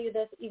to tell you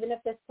this, even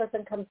if this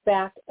person comes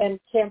back, and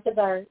chances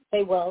are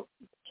there will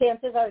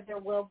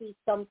be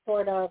some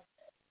sort of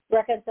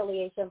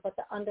reconciliation, but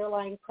the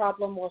underlying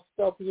problem will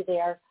still be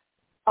there.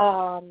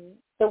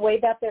 The way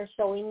that they're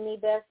showing me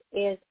this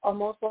is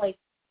almost like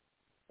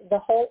the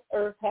whole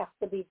earth has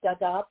to be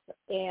dug up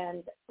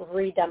and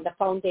redone. The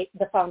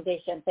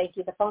foundation, thank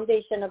you. The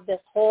foundation of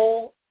this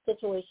whole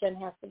situation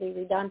has to be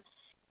redone.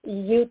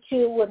 You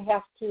two would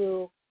have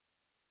to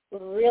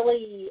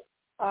really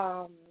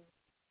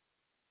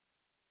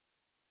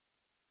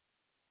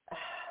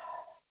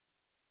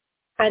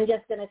I'm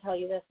just going to tell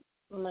you this,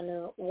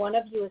 Manu. One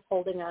of you is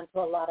holding on to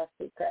a lot of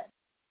secrets.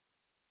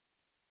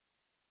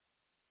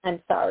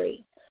 I'm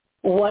sorry.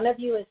 One of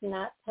you is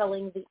not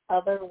telling the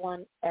other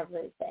one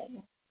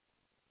everything.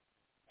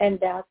 And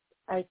that's,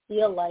 I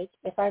feel like,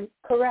 if I'm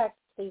correct,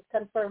 please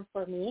confirm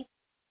for me,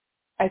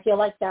 I feel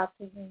like that's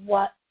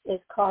what is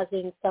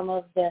causing some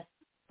of this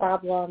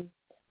problem,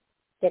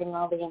 getting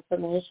all the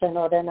information,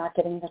 or they're not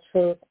getting the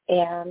truth.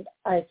 And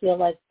I feel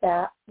like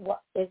that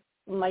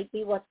might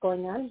be what's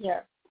going on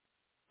here.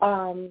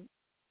 And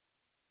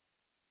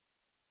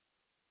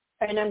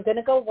I'm going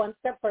to go one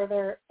step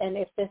further, and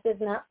if this is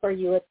not for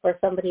you, it's for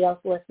somebody else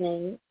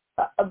listening.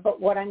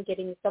 But what I'm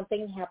getting,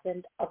 something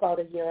happened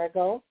about a year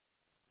ago,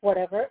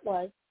 whatever it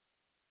was,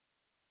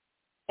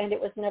 and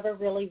it was never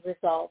really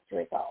resolved.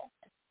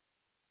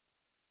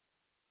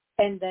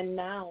 And then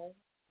now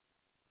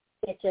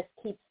it just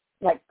keeps,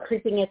 like,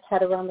 creeping its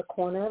head around the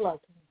corner, like,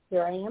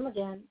 here I am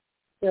again.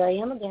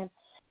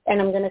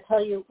 And I'm going to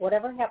tell you,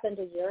 whatever happened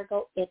a year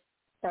ago, it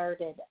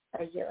started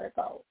a year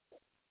ago.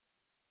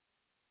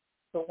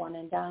 The one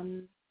and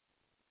done.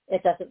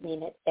 It doesn't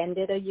mean it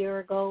ended a year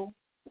ago.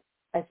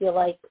 I feel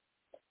like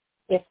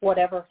if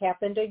whatever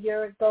happened a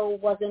year ago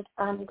wasn't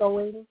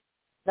ongoing,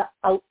 the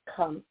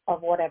outcome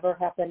of whatever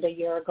happened a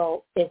year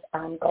ago is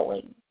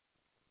ongoing.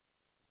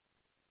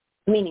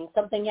 Meaning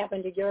something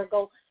happened a year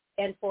ago,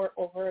 and for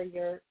over a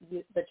year,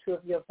 the two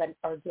of you have been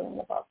arguing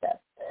about this.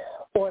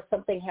 Or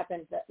something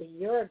happened a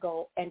year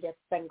ago, and it's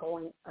been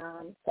going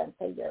on since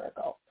a year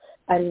ago.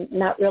 I'm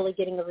not really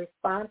getting a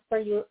response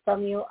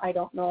from you. I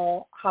don't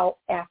know how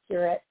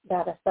accurate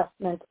that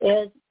assessment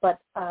is, but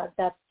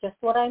that's just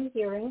what I'm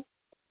hearing.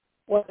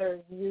 Whether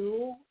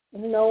you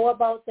know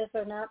about this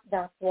or not,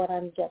 that's what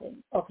I'm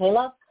getting. Okay,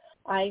 love?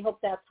 I hope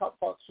that's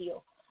helpful to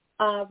you.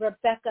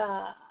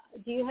 Rebecca,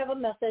 do you have a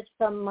message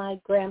from my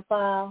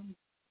grandpa,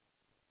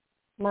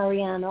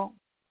 Mariano,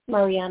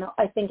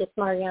 I think it's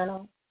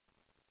Mariano.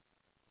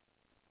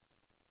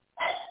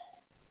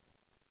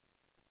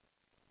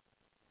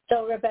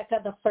 So, Rebecca,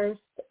 the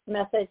first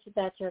message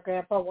that your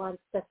grandpa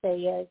wants to say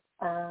is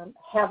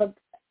have a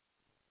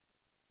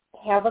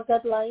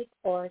good life,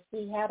 or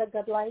he had a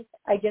good life.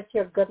 I just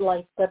hear good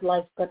life, good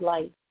life, good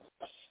life.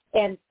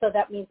 And so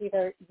that means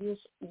either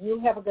you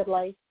have a good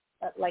life,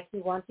 like he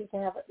wants you to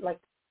have it, like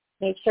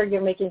make sure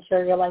you're making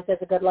sure your life is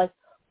a good life,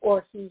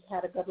 or he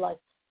had a good life.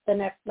 The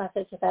next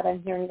message that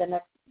I'm hearing,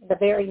 the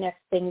very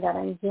next thing that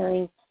I'm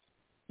hearing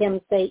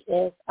him say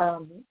is,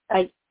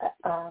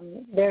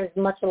 there's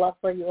much love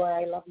for you, or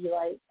I love you.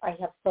 I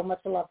have so much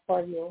love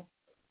for you.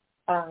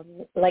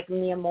 Like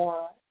mi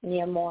amor.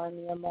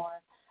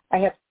 I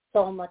have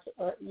so much,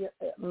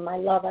 my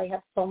love, I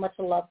have so much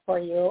love for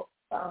you.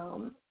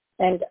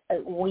 And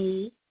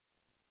we,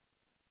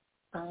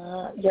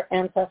 your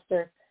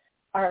ancestors,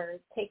 are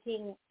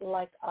taking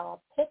like a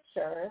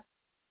picture,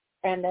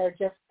 and they're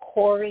just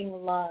pouring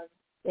love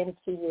into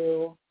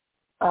you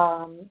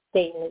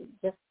daily,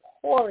 just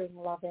pouring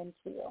love into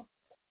you.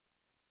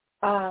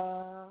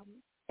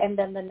 And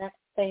then the next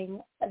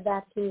thing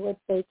that he would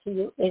say to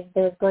you is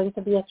there's going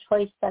to be a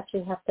choice that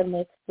you have to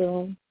make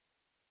soon.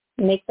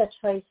 Make the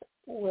choice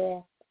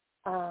with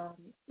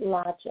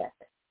logic.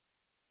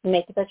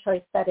 Make the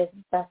choice that is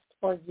best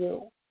for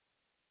you.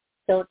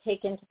 Don't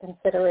take into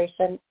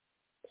consideration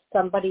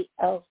somebody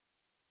else.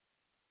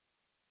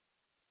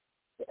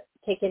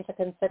 Take into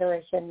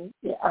consideration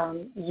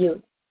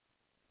you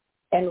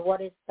and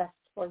what is best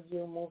for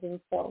you moving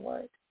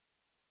forward.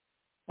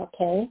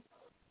 Okay?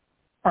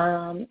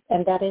 And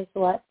that is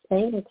what's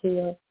saying to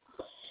you.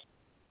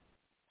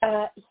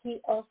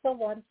 He also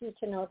wants you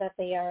to know that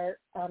they are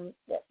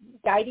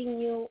guiding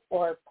you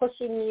or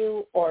pushing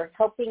you or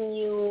helping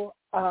you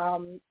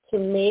to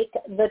make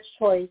the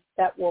choice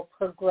that will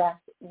progress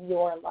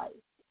your life.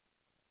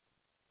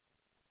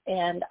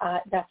 And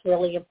that's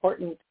really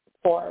important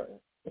for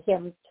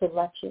him to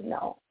let you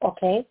know,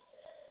 okay?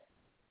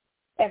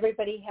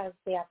 Everybody has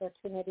the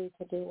opportunity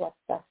to do what's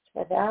best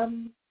for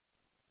them,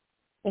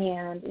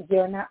 and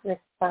you're not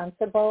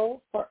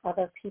responsible for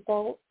other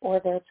people or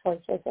their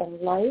choices in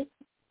life.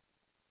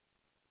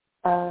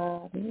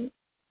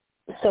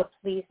 So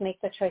please make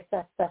the choice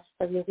that's best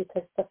for you,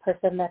 because the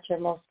person that you're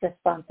most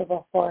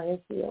responsible for is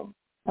you.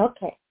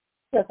 Okay.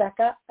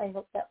 Rebecca, I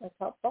hope that was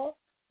helpful.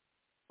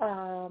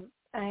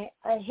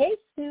 Hey,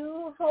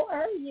 Sue, how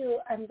are you?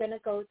 I'm going to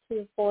go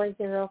to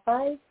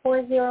 405.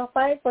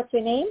 405, what's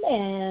your name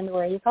and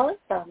where are you calling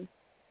from?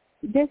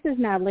 This is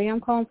Natalie. I'm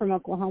calling from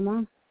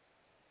Oklahoma.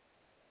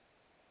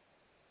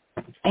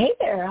 Hey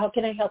there. How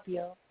can I help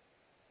you?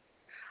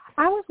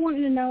 I was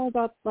wanting to know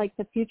about, like,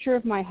 the future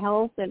of my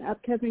health and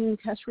upcoming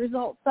test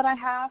results that I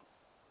have.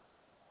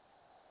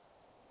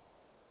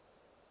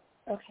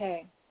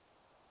 Okay.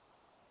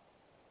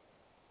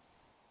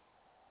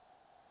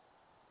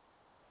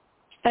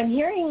 I'm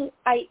hearing,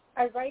 I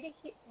write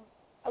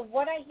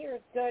what I hear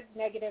is good,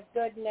 negative,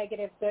 good,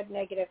 negative, good,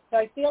 negative. So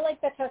I feel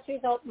like the test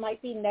result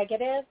might be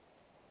negative,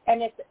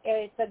 and it's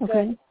a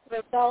good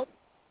result.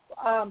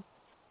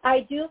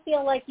 I do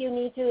feel like you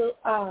need to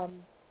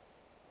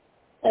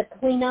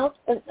clean up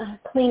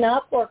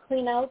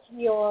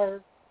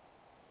your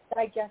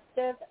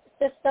digestive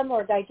system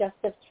or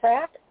digestive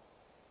tract.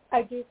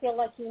 I do feel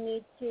like you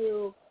need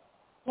to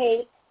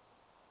take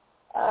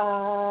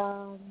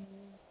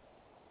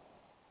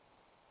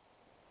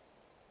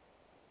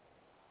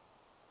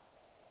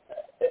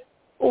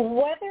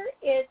whether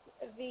it's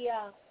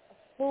via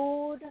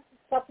food,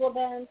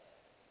 supplements,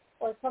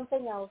 or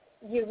something else,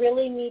 you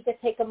really need to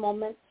take a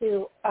moment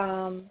to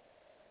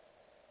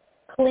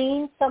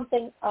clean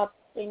something up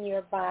in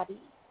your body.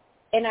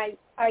 And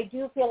I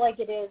do feel like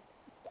it is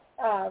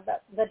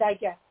the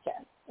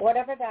digestion,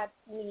 whatever that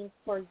means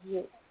for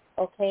you,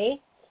 okay?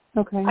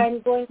 Okay.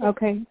 I'm going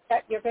to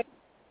that you're going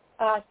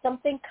to,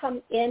 something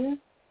come in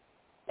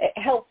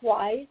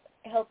health-wise.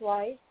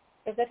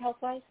 Is it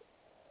health-wise?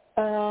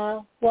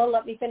 Well,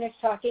 let me finish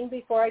talking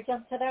before I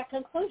jump to that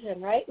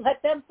conclusion, right?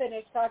 Let them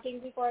finish talking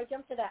before I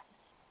jump to that.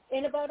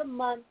 In about a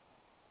month,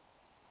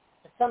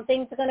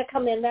 something's going to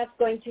come in that's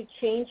going to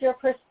change your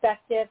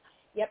perspective,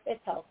 yep, it's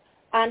health,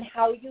 on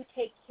how you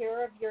take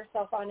care of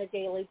yourself on a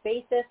daily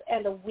basis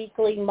and a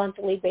weekly,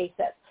 monthly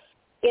basis.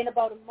 In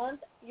about a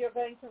month, you're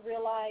going to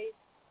realize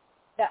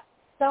that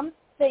some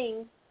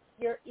things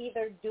you're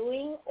either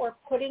doing or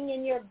putting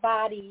in your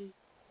body,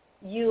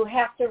 you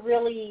have to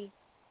really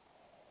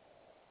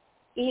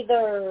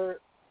either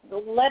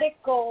let it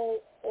go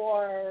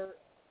or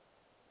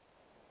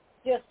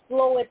just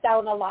slow it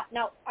down a lot.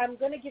 Now, I'm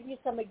going to give you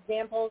some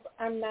examples.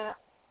 I'm not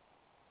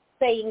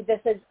saying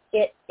this is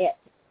it.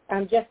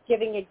 I'm just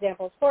giving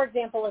examples. For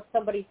example, if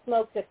somebody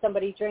smokes, if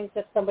somebody drinks,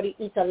 if somebody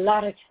eats a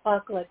lot of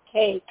chocolate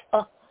cake.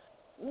 Oh,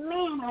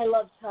 man, I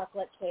love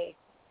chocolate cake.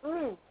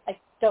 I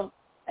don't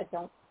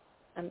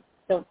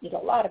eat a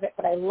lot of it,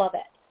 but I love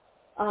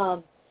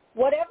it.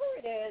 Whatever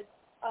it is,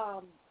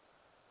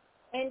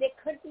 and it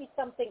could be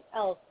something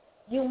else.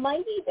 You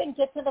might even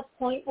get to the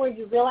point where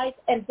you realize,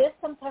 and this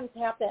sometimes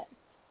happens,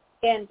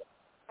 and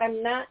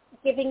I'm not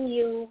giving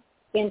you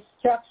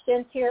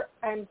instructions here,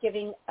 I'm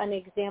giving an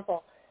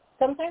example.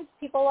 Sometimes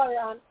people are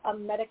on a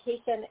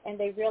medication and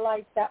they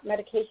realize that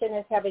medication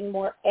is having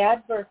more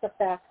adverse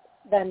effects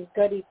than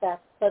good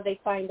effects, so they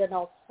find an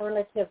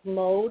alternative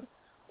mode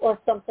or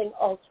something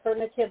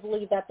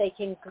alternatively that they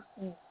can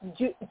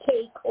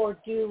take or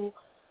do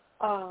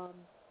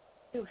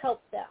to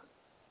help them.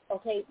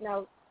 Okay,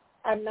 now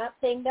I'm not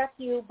saying that's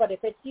you, but if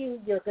it's you,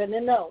 you're going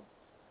to know.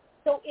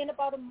 So in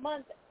about a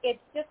month, it's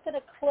just going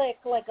to click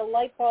like a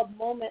light bulb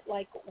moment,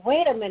 like,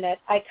 wait a minute,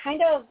 I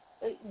kind of,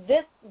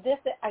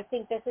 I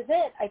think this is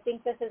it. I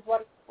think this is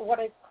what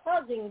is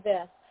causing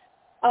this.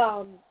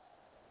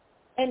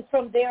 And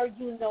from there,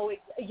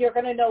 you're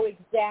going to know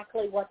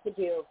exactly what to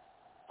do.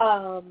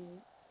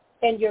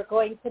 And you're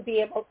going to be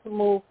able to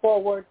move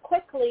forward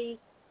quickly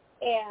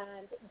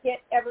and get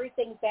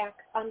everything back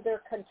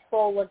under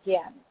control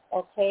again,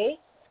 okay?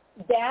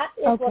 That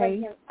is what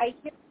I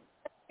hear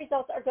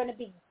results are going to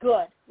be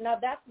good. Now,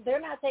 they're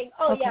not saying,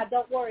 yeah,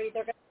 don't worry,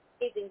 they're going to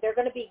be amazing. They're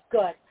going to be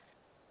good.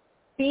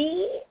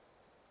 Be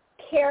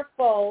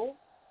careful,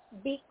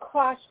 be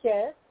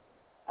cautious,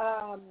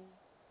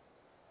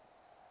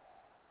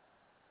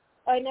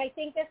 and I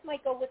think this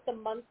might go with the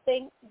month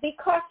thing. Be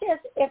cautious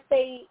if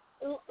they,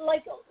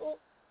 like,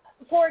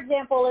 for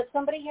example, if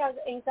somebody has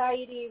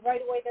anxiety,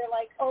 right away they're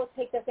like,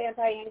 take this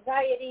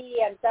anti-anxiety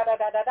and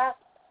da-da-da-da-da.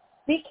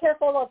 Be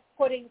careful of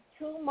putting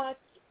too much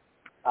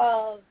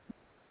of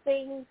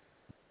things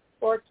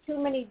or too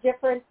many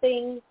different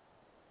things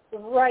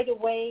right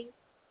away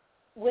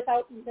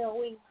without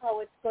knowing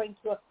how it's going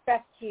to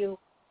affect you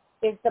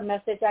is the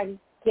message I'm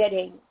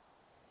getting.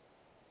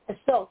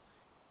 So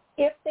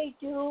if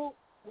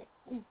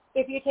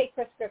you take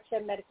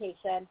prescription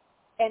medication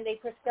and they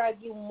prescribe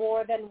you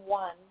more than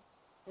one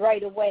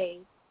right away,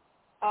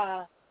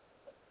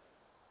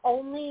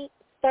 only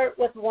start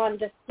with one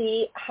to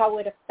see how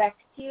it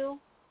affects you,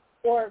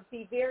 or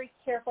be very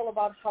careful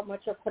about how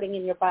much you're putting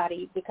in your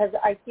body, because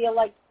I feel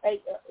like,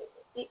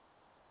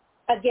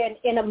 again,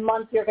 in a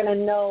month you're going to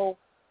know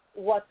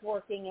what's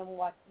working and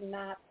what's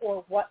not,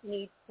 or what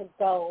needs to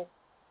go.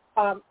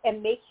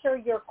 And make sure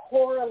you're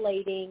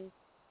correlating.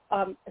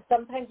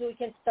 Sometimes we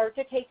can start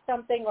to take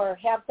something or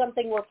have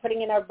something we're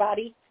putting in our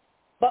body,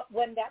 but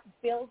when that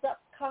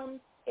buildup comes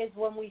is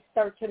when we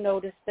start to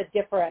notice the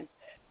difference.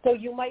 So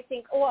you might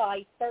think,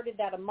 I started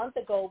that a month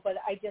ago, but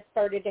I just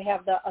started to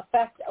have the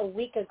effect a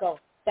week ago.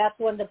 That's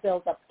when the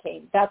buildup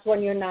came. That's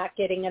when you're not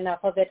getting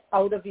enough of it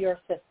out of your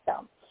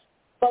system.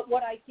 But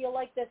what I feel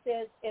like this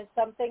is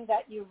something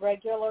that you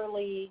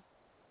regularly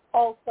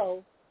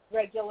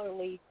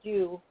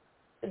do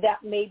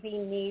that maybe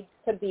needs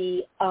to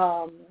be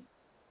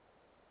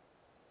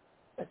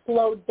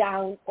slowed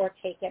down or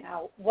taken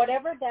out.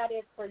 Whatever that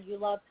is for you,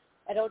 love,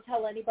 I don't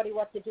tell anybody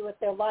what to do with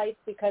their life,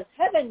 because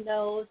heaven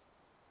knows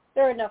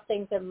there are enough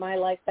things in my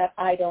life that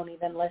I don't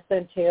even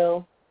listen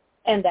to,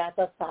 and that's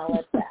a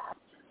solid fact.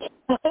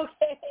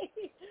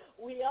 Okay?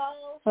 We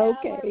all have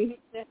our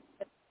weaknesses,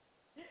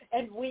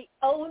 and we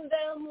own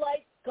them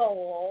like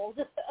gold.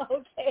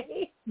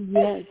 Okay?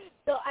 Yes.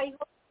 So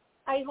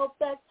I hope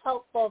that's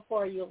helpful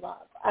for you,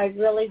 love. I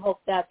really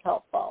hope that's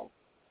helpful.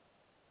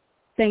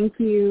 Thank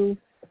you.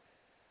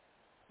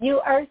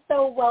 You are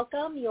so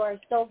welcome. You are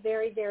so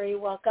very, very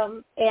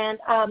welcome. And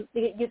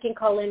you can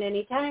call in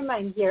anytime.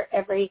 I'm here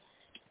every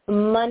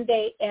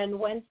Monday and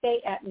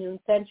Wednesday at noon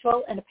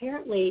Central. And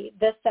apparently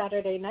this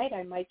Saturday night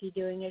I might be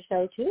doing a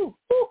show too.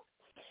 Woo.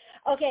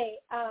 Okay.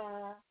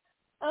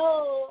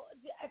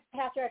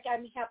 Patrick,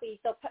 I'm happy.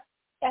 So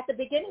at the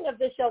beginning of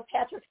the show,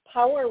 Patrick's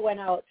power went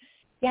out.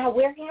 Yeah,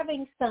 we're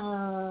having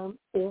some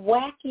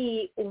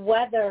wacky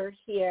weather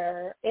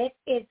here. It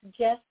is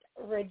just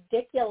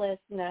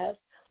ridiculousness.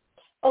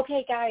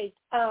 Okay, guys,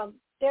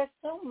 there's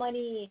so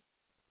many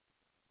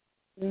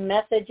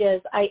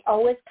messages. I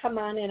always come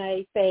on and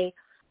I say,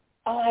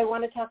 I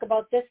want to talk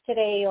about this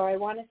today, or I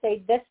want to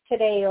say this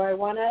today, or I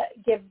want to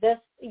give this,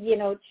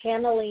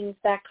 channelings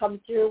that come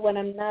through when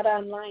I'm not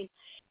online.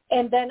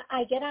 And then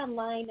I get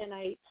online and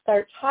I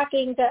start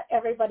talking to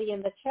everybody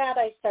in the chat.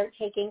 I start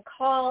taking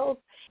calls,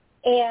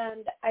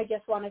 and I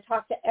just want to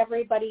talk to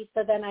everybody,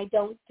 so then I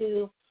don't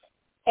do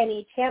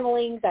any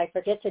channelings. I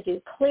forget to do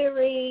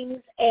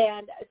clearings.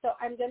 And so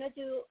I'm going to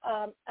do,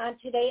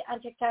 today on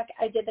TikTok,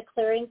 I did the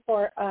clearing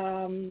for,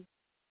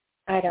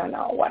 I don't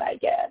know what I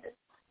did,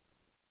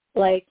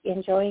 like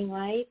enjoying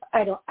life.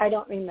 I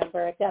don't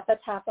remember. It's at the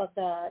top of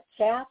the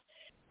chat.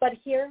 But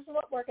here's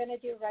what we're going to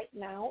do right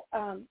now,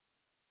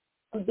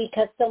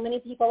 because so many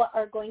people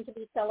are going to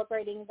be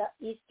celebrating the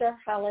Easter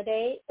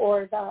holiday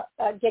or the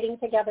getting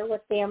together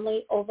with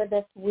family over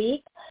this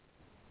week.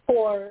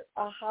 for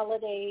a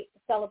holiday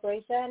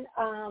celebration.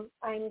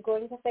 I'm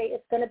going to say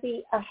it's going to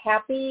be a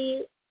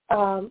happy,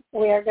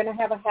 we are going to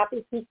have a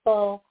happy,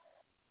 peaceful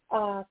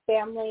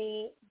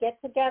family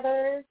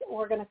get-togethers.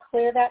 We're going to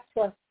clear that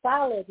to a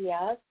solid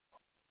yes.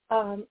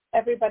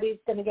 Everybody's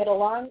going to get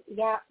along.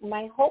 Yeah,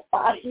 my whole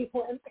body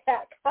went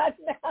back on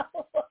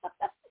now.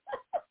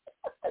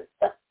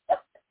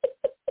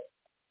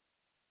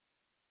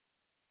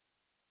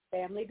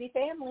 Family be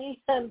family.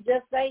 I'm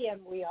just saying,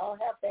 we all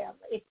have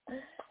family.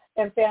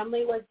 And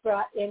family was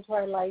brought into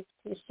our life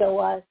to show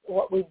us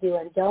what we do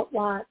and don't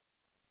want.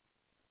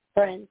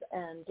 Friends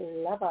and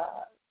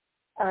lovers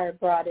are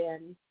brought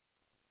in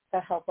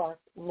to help us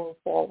move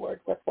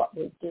forward with what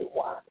we do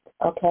want,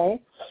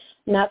 okay?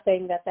 Not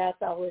saying that that's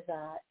always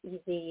a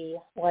easy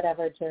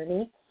whatever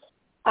journey.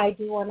 I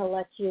do want to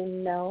let you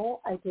know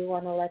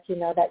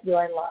that you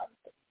are loved,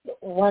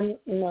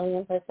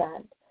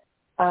 1,000,000%.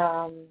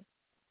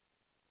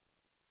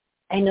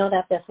 I know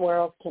that this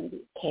world can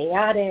be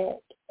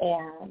chaotic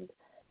and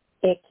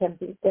it can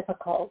be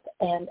difficult.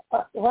 And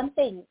one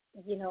thing,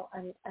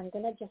 I'm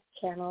going to just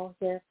channel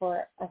here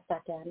for a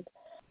second.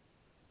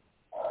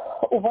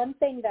 One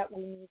thing that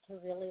we need to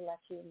really let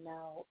you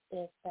know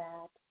is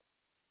that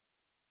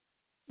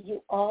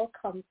you all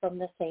come from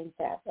the same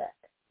fabric.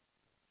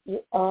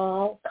 You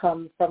all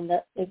come from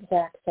the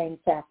exact same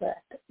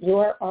fabric. You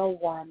are all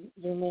one.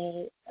 You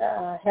may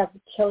have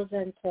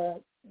chosen to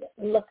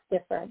look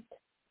different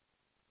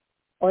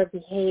or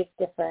behave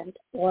different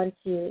once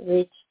you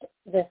reached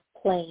this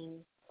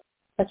plane,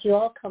 but you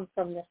all come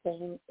from the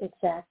same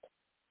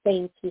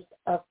piece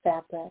of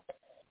fabric.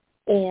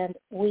 And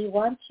we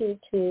want you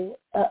to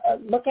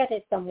look at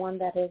it from one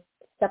that is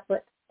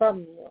separate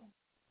from you.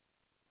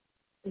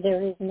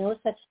 There is no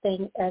such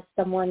thing as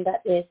someone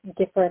that is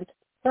different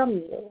from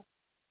you.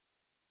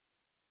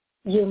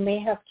 You may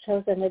have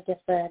chosen a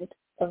different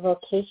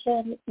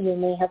vocation. You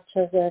may have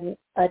chosen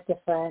a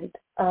different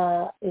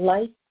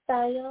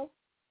lifestyle.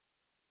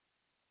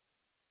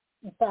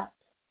 But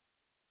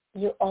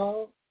you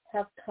all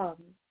have come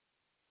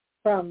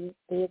from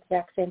the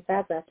exact same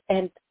fabric.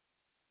 And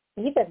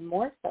even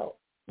more so,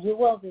 you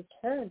will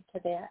return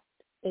to that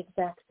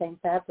exact same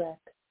fabric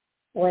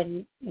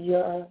when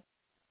your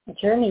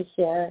journey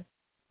here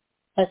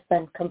has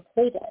been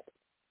completed.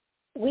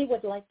 We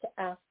would like to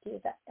ask you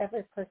that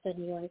every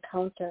person you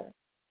encounter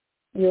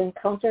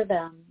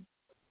them,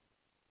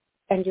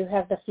 and you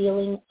have the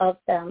feeling of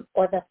them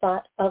or the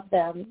thought of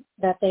them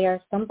that they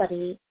are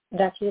somebody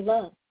that you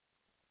love,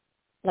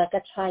 like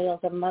a child,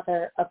 a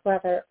mother, a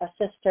brother, a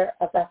sister,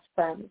 a best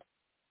friend.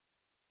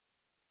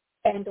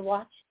 And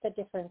watch the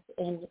difference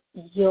in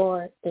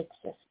your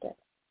existence.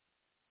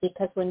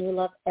 Because when you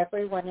love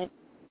everyone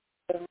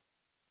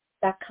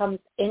that comes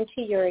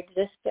into your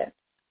existence,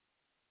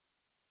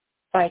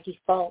 by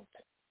default,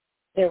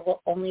 there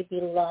will only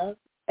be love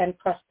and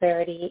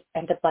prosperity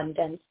and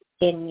abundance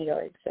in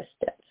your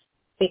existence.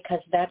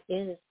 Because that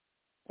is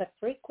the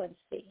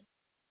frequency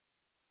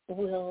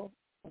will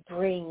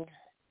bring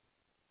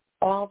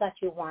all that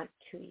you want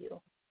to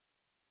you.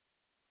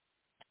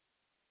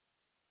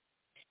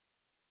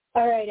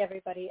 All right,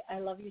 everybody. I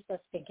love you so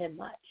stinking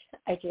much.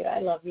 I do. I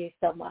love you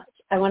so much.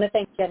 I want to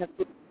thank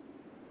Genevieve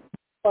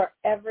for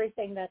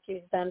everything that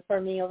she's done for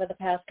me over the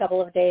past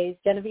couple of days.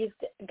 Genevieve's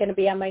going to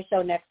be on my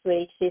show next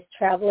week. She's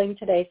traveling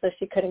today, so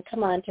she couldn't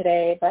come on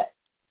today. But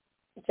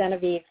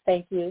Genevieve,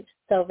 thank you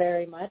so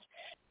very much.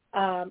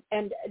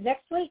 And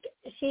next week,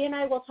 she and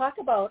I will talk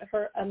about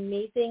her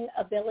amazing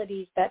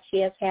abilities that she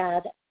has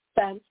had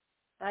since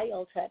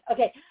childhood.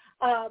 Okay.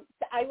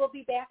 I will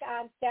be back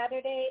on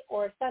Saturday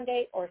or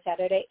Sunday, or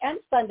Saturday and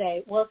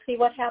Sunday. We'll see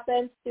what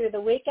happens through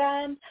the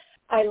weekend.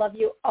 I love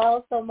you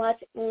all so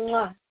much.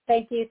 Mwah.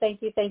 Thank you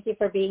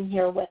for being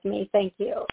here with me. Thank you.